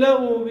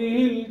أملأوا به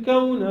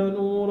الكون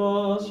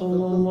نورا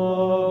صلى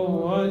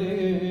الله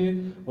عليه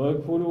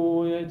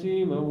واكفلوا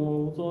يتيما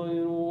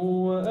وطهروا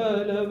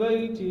وآل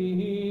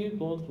بيته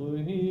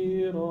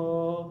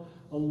تطهيرا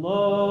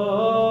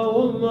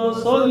اللهم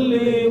صل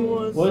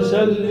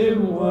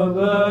وسلم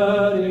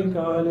وبارك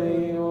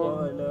عليه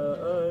وعلى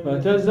آله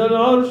فاهتز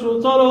العرش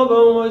طربا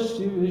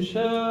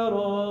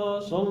واستبشارا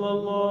صلى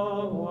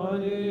الله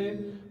عليه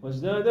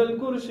وازداد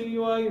الكرسي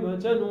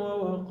هيبة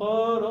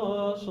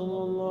ووقارا صلى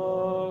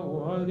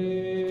الله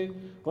عليه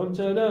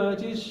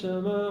وامتلأت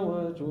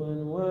السماوات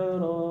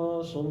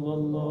أنوارا صلى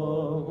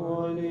الله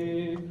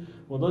عليه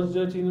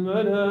وضجت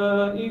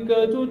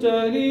الملائكة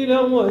تهليلا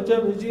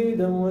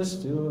وتمجيدا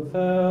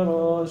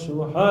واستغفارا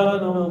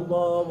سبحان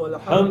الله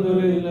والحمد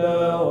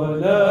لله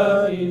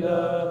ولا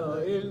إله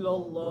إلا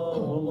الله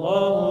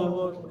والله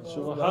أكبر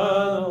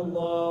سبحان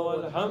الله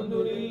والحمد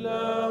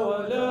لله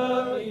ولا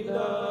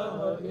إله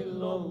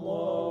إلا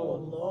الله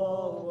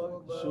والله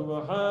أكبر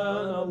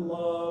سبحان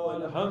الله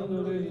والحمد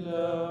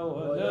لله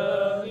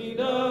ولا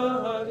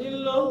إله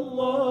إلا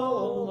الله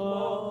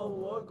والله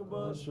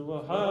أكبر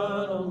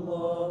سبحان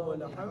الله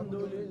والحمد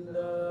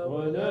لله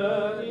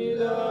ولا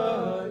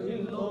إله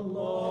إلا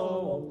الله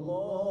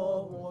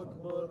والله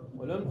أكبر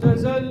ولم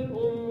تزل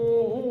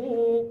أمه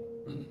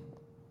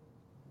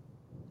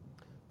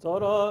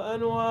ترى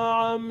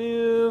أنواعا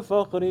من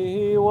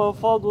فقره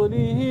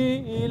وفضله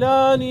إلى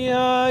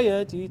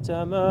نهاية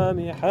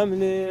تمام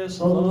حمله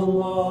صلى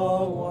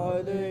الله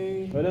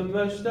عليه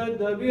فلما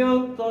اشتد بها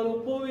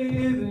الطلق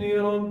بإذن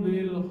رب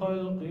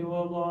الخلق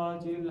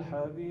وضعت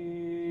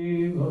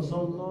الحبيب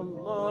صلى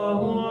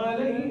الله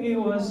عليه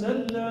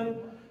وسلم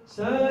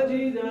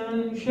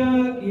ساجدا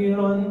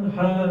شاكرا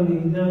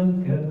حامدا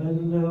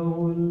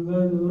كأنه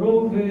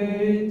البدر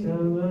في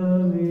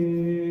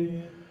تمامه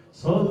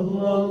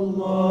صلى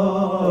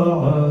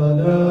الله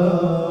على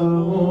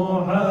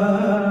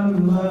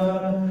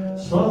محمد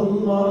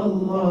صلى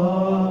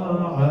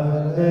الله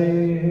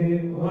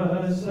عليه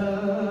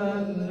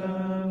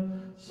وسلم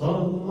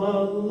صلى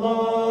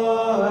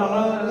الله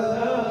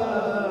على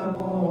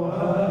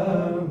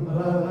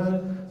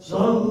محمد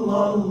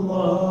صلى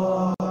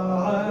الله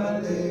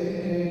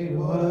عليه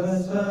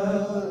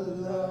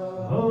وسلم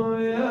هو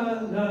يا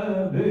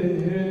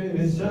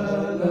نبي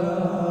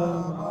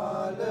سلام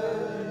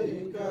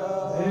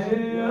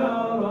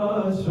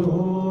يا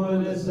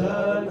رسول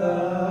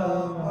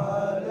سلام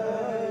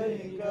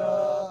عليك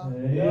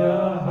يا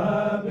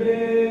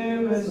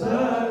حبيب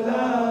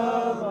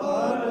سلام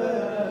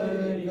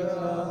عليك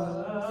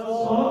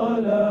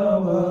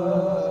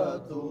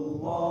صلوات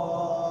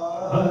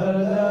الله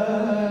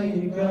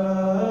عليك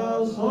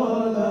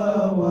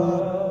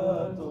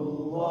صلوات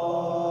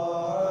الله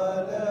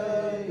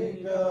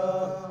عليك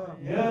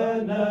يا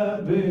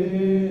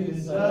نبي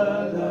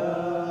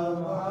سلام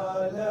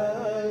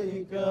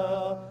عليك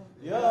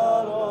يا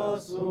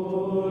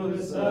رسول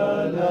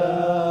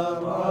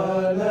سلام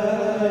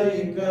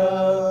عليك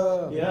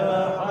يا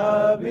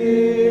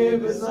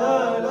حبيب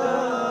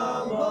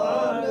سلام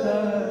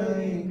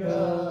عليك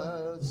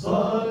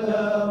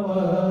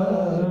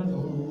صلوات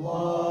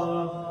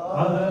الله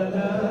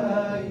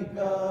عليك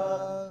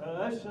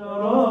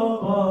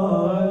أشرق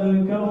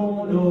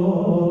الكون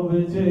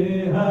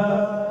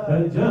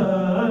ابتهاجا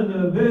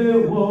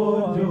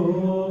بوجود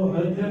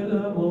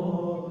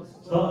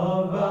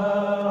المصطفى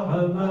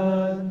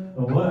أحمد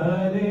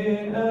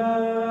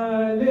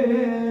ولآل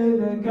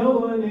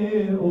الكون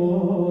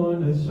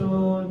أنس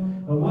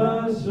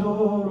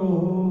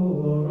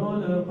وسرور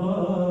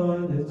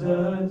قد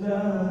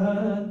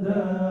تجدد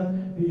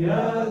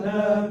يا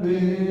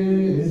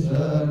نبي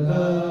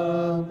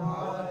سلام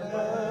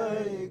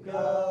عليك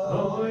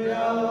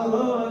يا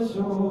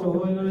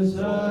رسول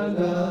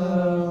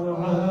سلام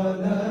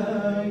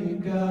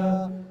عليك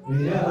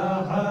يا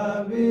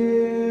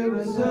حبيب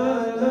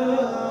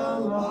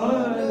سلام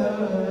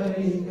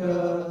عليك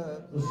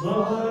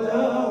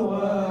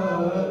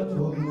صلوات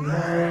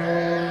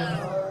الله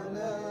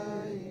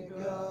عليك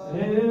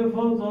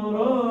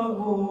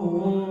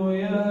فاطرأوا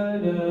يا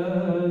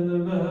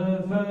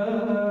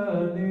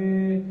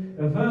للمثاني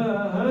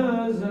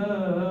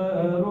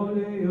فهزار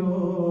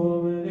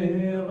اليمن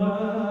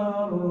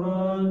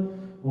غرا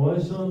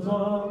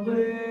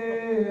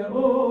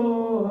واستضيئوا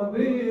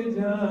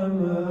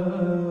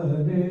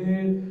بجمال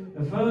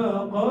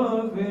فاق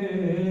في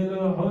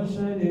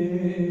الحسن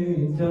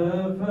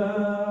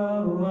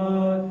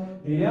تفرد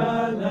يا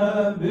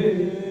نبي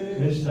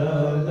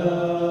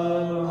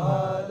سلام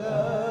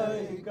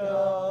عليك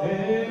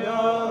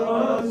يا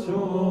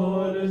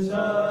رسول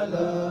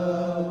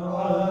سلام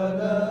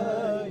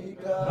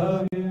عليك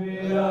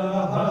يا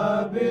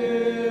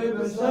حبيب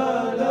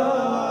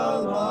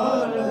سلام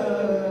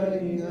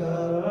عليك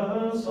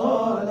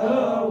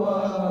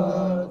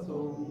صلوات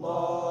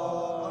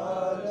الله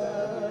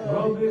عليك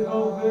ربي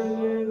اغفر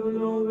لي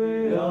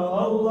ذنوبي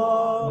يا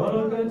الله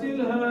بركة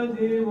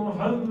الهادي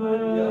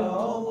محمد يا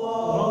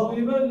الله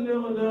ربي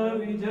بلغنا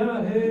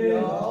بجاهه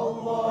يا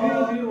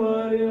الله في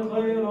جوار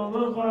خير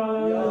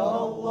مقعد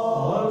يا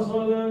الله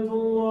وصلاة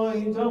الله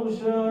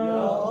تغشى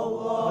يا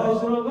الله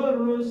أشرف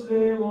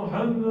الرسل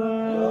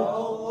محمد يا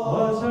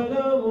الله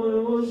وسلام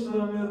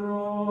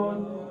المستمرون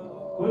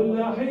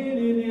كل حين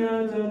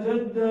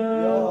يتجدد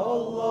يا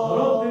الله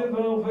رب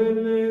فاغفر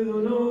لي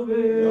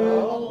ذنوبي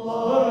يا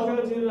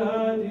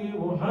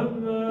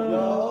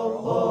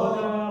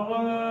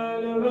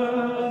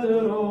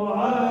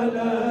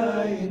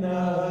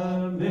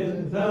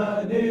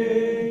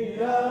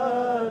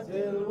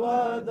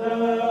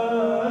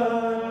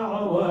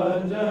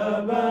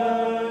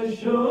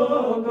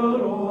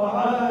واقر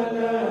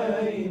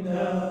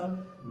علينا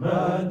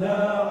ما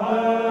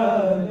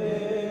دعا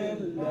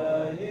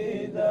لله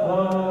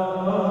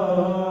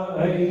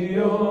داع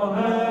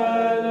أيها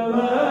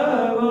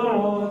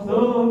المبعوث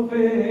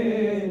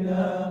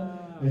فينا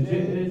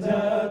جئت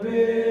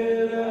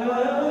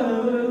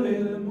بالأمر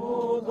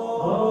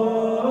المضاع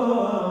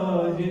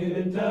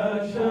جئت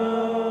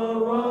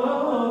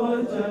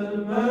شرفت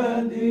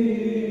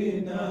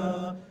المدينة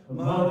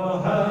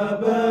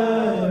مرحبا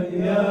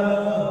يا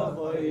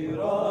خير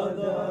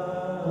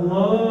داع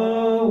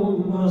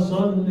اللهم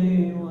صل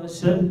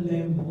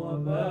وسلم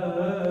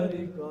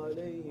وبارك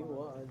عليه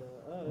وعلى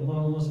آله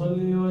اللهم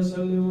صل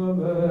وسلم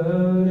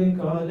وبارك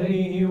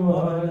عليه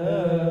وعلى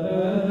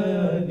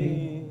آله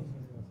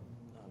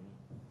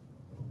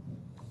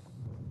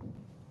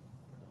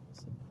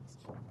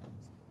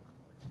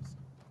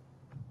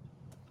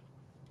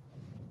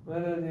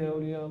مدد يا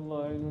أولياء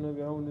الله عيننا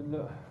بعون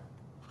الله.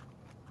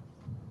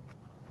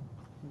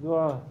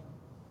 دعاء.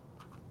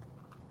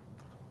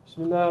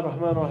 بسم الله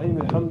الرحمن الرحيم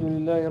الحمد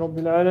لله رب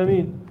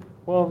العالمين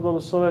وأفضل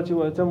الصلاة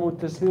وأتم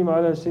التسليم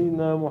على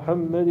سيدنا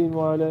محمد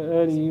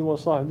وعلى آله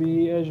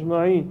وصحبه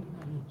أجمعين.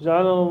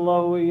 جعلنا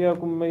الله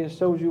وإياكم من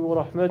يستوجب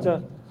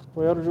رحمته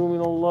ويرجو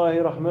من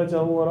الله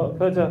رحمته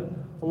ورأفته.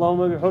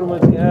 اللهم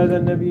بحرمة هذا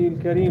النبي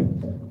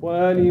الكريم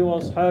وآله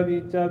وأصحابه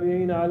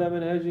التابعين على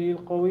منهجه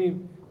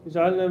القويم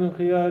اجعلنا من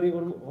خيار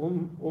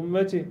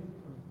أمته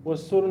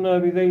واسترنا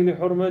بذيل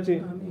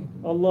حرمته.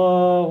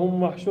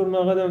 اللهم احشرنا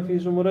غدا في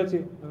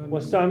زمرته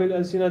واستعمل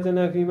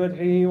ألسنتنا في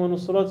مدحه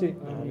ونصرته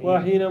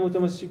وأحينا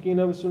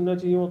متمسكين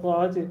بسنته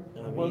وطاعته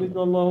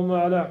ومتنا اللهم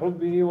على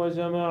حبه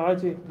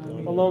وجماعته.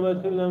 اللهم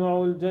ادخلنا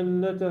معه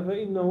الجنة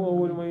فإنه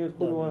أول من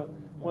يدخلها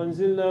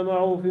وانزلنا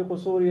معه في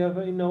قصورها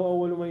فإنه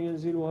أول من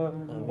ينزلها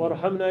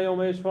وارحمنا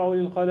يوم يشفع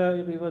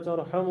للخلائق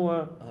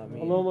فترحمها.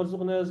 اللهم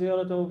ارزقنا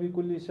زيارته في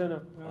كل سنة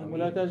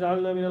ولا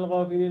تجعلنا من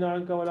الغافلين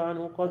عنك ولا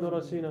عنه قدر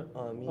سنة.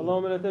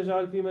 اللهم لا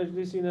تجعل في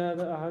مجلسنا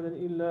هذا أحدا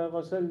إلا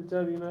غسلت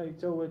بماء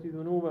التوبة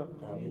ذنوبا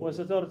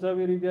وسترت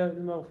برداء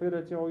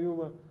المغفرة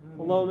عيوبا.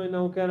 اللهم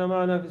إنه كان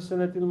معنا في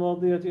السنة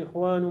الماضية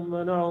إخوان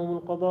منعهم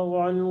القضاء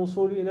عن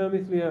الوصول إلى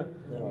مثلها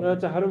لا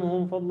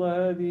تحرمهم فضل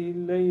هذه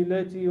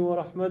الليلة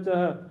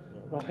ورحمتها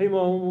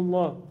رحمهم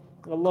الله.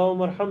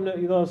 اللهم ارحمنا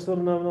إذا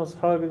صرنا من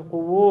أصحاب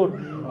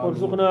القبور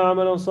وارزقنا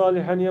عملا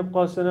صالحا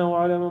يبقى سنه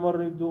على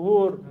ممر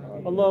الدهور.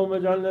 اللهم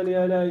اجعلنا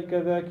لآلائك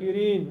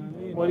ذاكرين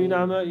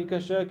ولنعمائك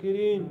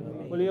شاكرين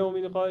وليوم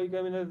لقائك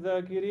من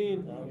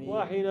الذاكرين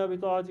وأحينا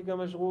بطاعتك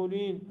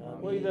مشغولين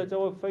وإذا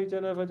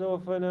توفيتنا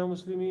فتوفنا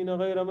مسلمين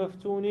غير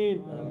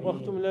مفتونين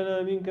واختم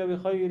لنا منك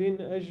بخير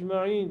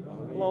أجمعين.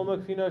 اللهم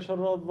اكفنا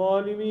شر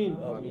الظالمين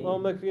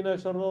اللهم اكفنا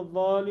شر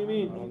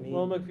الظالمين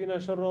اللهم اكفنا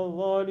شر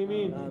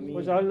الظالمين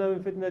واجعلنا من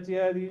فتنة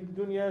هذه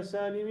الدنيا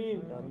سالمين.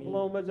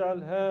 اللهم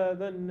اجعل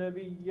هذا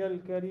النبي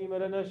الكريم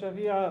لنا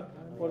شفيعا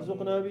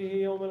وارزقنا به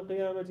يوم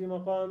القيامة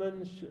مقاما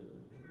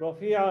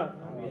رفيعا.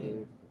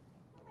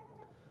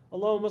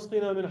 اللهم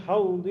اسقنا من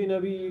حوض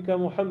نبيك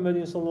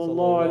محمد صلى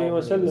الله عليه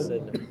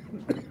وسلم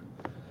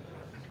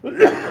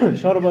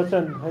شربة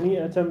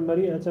هنيئة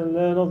مريئة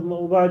لا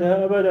نظمأ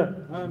بعدها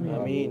أبدا.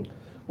 آمين.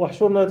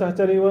 واحشرنا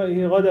تحت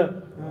لوائه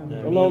غدا.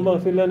 اللهم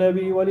اغفر لنا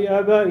به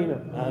ولآبائنا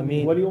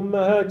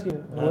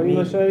ولأمهاتنا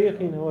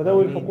ولمشايخنا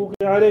وذوي الحقوق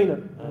علينا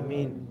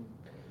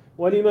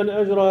ولمن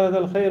أجرى هذا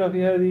الخير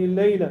في هذه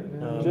الليلة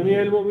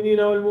جميع المؤمنين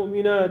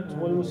والمؤمنات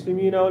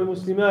والمسلمين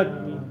والمسلمات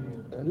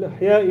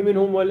الأحياء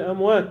منهم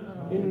والأموات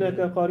إنك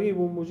قريب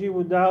مجيب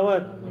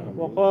الدعوات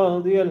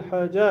وقاضي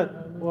الحاجات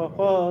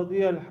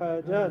وقاضي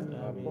الحاجات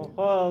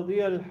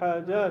وقاضي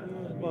الحاجات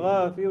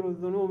وغافر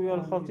الذنوب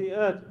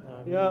والخطيئات.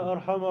 يا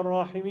أرحم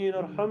الراحمين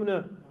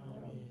ارحمنا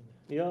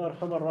يا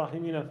أرحم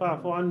الراحمين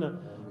فاعف عنا.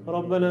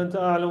 ربنا أنت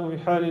أعلم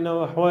بحالنا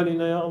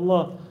وأحوالنا يا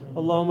الله.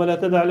 اللهم لا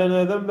تدع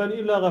لنا ذنبا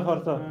إلا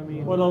غفرته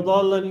ولا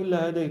ضالا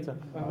إلا هديته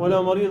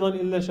ولا مريضا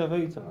إلا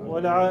شفيته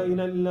ولا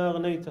عائلا إلا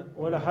أغنيته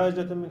ولا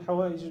حاجة من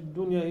حوائج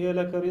الدنيا هي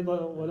لك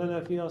رضا ولنا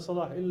فيها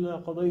صلاح إلا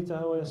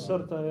قضيتها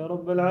ويسرتها يا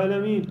رب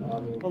العالمين.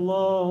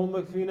 اللهم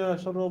اكفنا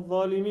شر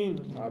الظالمين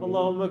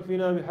اللهم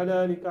اكفنا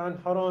بحلالك عن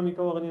حرامك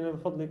واغننا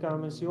بفضلك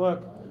عمن سواك.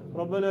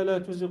 ربنا لا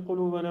تزغ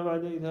قلوبنا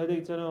بعد إذ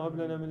هديتنا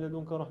وهب لنا من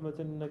لدنك رحمة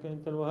إنك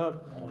أنت الوهاب.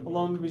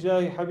 اللهم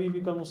بجاه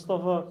حبيبك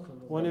المصطفى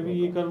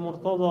ونبيك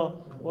المرتضى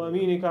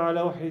وأمينك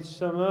على وحي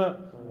السماء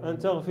أن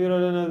تغفر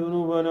لنا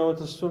ذنوبنا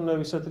وتسترنا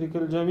بسترك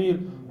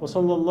الجميل.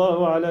 وصلى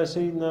الله على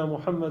سيدنا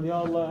محمد.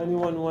 يا Allah,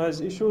 anyone who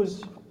has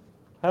issues,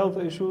 health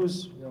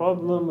issues,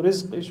 problem,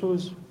 risk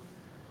issues,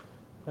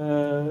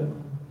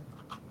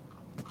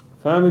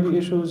 family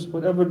issues,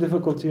 whatever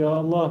difficulty, Ya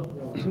Allah,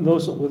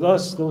 those with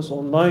us, those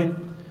online,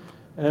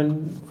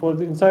 and for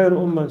the entire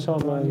ummah,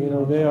 inshallah,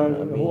 they are,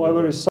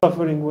 whoever is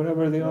suffering,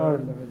 wherever they are,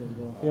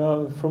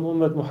 from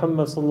Ummat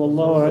Muhammad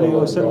sallallahu alayhi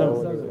wa sallam,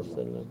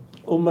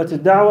 Ummat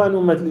al-Da'wah and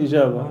Ummat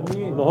al-Ijabah,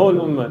 the whole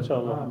ummah,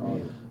 inshallah.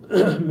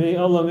 May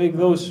Allah make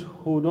those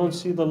who don't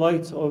see the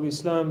light of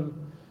Islam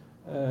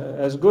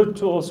as good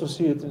to also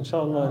see it,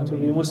 inshallah, and to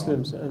be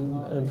Muslims,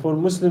 and for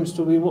Muslims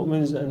to be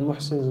mu'mins and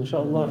muhsins,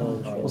 inshallah.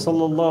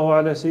 وصلى الله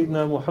على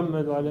سيدنا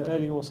محمد وعلى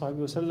آله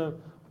وصحبه وسلم.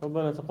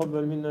 ربنا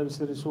تقبل منا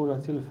بسر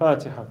سورة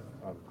الفاتحة.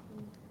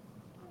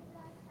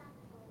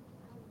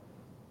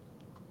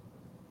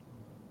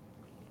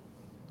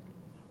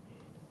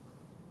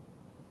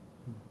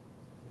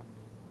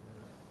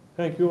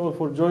 Thank you all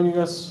for joining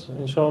us,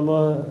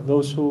 inshallah.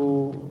 Those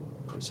who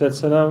said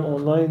salam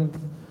online,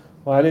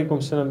 wa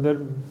alaikum salam. There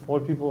are more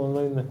people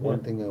online. One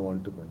thing I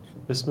want to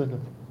mention. Bismillah.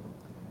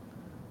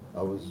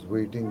 I was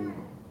waiting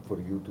for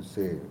you to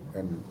say,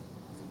 and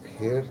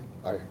here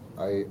I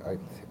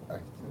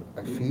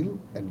feel,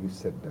 and you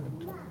said that,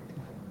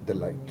 the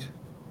light.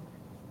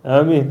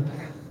 Ameen.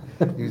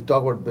 You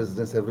talk about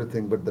business,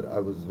 everything, but I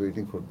was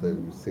waiting for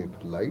you said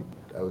light.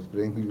 I was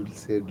praying you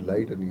said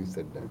light, and you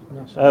said that.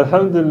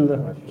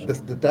 Alhamdulillah. That's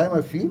the time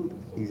I feel,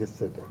 he just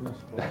said that.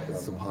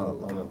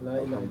 Subhanallah.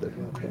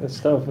 Alhamdulillah.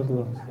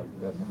 Astaghfirullah.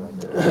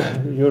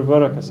 Your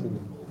barakah, Sayyidi.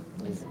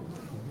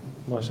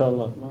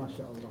 MashaAllah.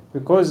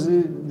 Because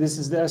this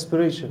is the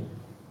aspiration.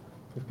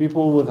 If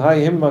people with high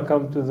himma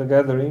come to the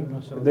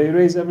gathering, they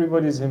raise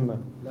everybody's himma.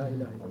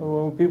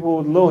 When people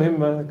with low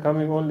himma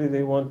coming only,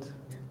 they want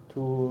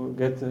to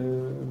get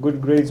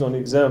good grades on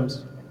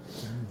exams,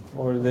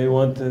 or they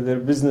want their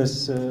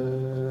business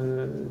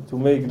to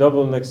make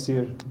double next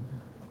year.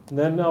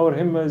 Then our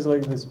himma is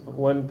like this.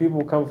 When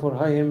people come for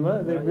high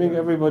himma, they bring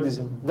everybody's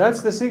himma.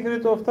 That's the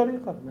secret of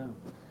tariqah.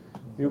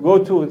 You go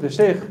to the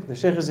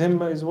sheikh's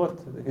himma is what?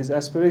 His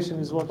aspiration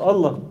is what?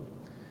 Allah.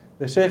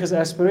 The sheikh's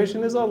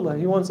aspiration is Allah.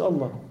 He wants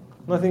Allah.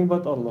 Nothing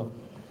but Allah.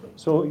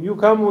 So you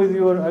come with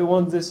your, I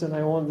want this and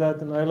I want that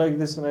and I like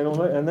this and I don't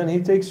like, and then he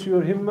takes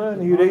your himma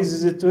and he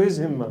raises it to his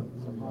himma.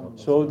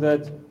 So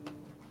that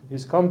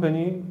his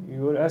company,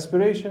 your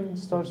aspiration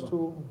starts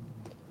to,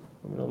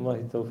 min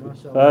Allahi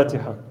tawfiq.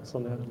 Fatiha.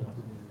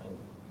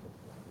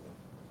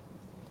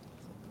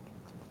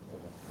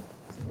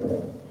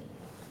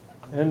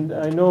 And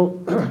I know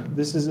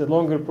this is a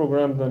longer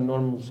program than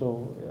normal,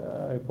 so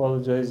I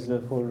apologize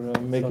for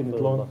making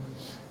it long.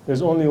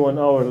 There's only 1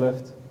 hour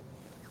left.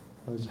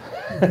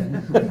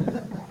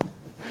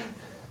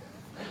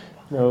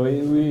 No,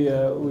 we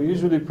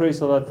usually pray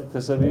Salat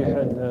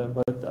al-Tasabih,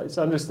 but it's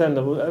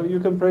understandable. You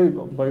can pray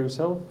by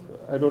yourself.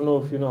 I don't know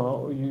if you know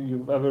how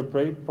you've ever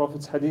prayed.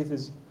 Prophet's hadith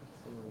is,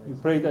 you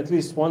prayed at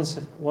least once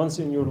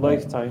in your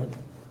lifetime.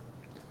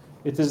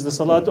 It is the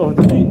Salat of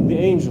the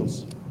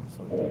angels.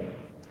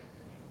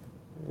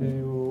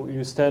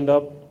 You stand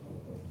up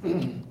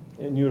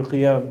in your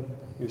qiyam.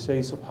 You say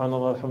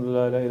Subhanallah,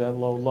 Alhamdulillah, La ilaha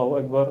illallah, Allahu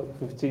Akbar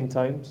 15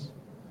 times.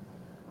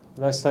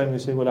 Last time you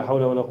say Wala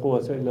hawla wala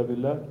quwwata illa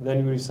billah.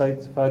 Then you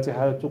recite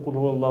Fatiha to Qul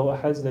huwallahu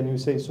ahad. Then you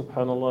say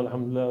Subhanallah,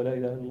 Alhamdulillah, La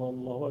ilaha illallah,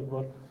 Allahu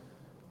Akbar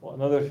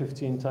another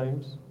 15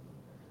 times.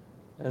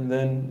 And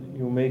then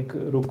you make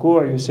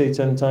ruku', you say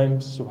 10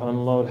 times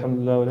Subhanallah,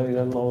 Alhamdulillah, La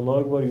ilaha illallah, Allahu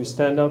Akbar. You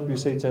stand up, you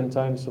say 10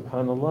 times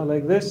Subhanallah,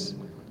 like this.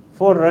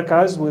 4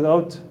 rak'ahs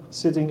without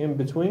sitting in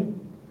between.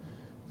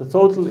 The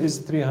total is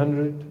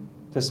 300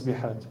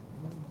 tasbihat.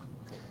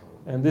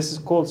 And this is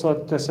called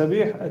Salat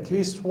Tasabih. At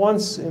least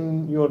once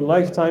in your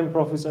lifetime,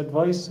 Prophet's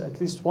advice, at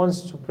least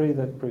once to pray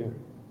that prayer.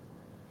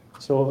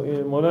 So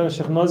in Mawlana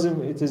Shaykh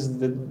Nazim, it is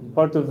the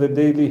part of the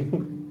daily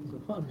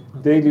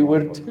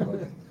word.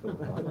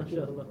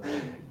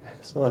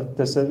 Salat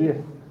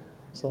Tasabih,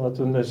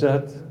 Salatul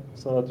Najat,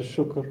 Salatul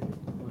Shukr.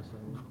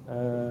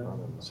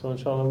 So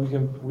inshallah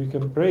we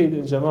can pray it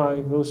in Jama'ah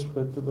if those,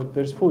 but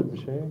there's food.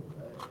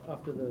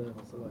 After the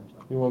Salah.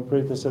 You want to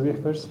pray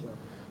Tasabih first?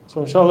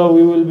 So inshallah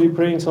we will be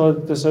praying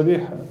Salat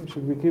Tasabih.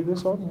 Should we keep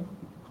this on?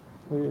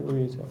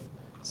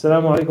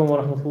 Assalamu alaikum wa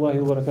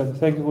rahmatullahi wa barakatuh.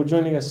 Thank you for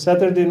joining us.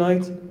 Saturday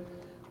night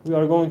we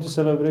are going to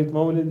celebrate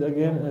Mawlid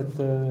again at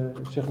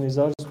Sheikh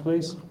Nizar's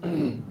place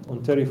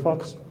on Terry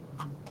Fox.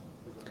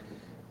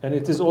 And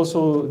it is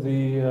also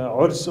the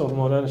Urs of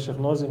Mawlana Shaykh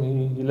Nazim.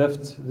 He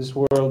left this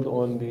world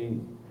on the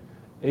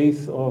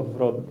 8th of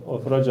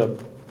Rajab.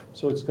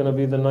 So it's going to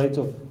be the night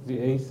of the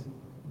 8th.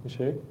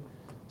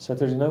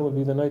 Saturday night will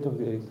be the night of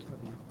the 8th.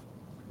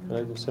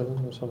 Night of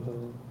 7th or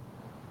something.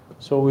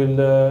 So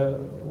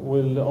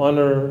we'll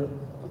honor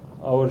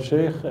our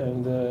Shaykh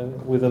and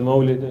with a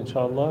Mawlid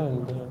inshallah,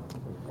 and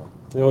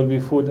there will be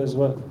food as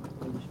well.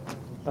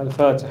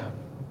 Al-Fatiha.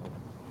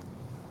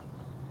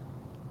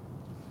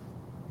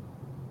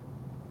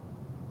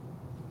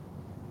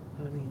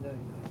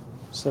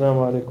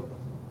 Assalamu alaikum.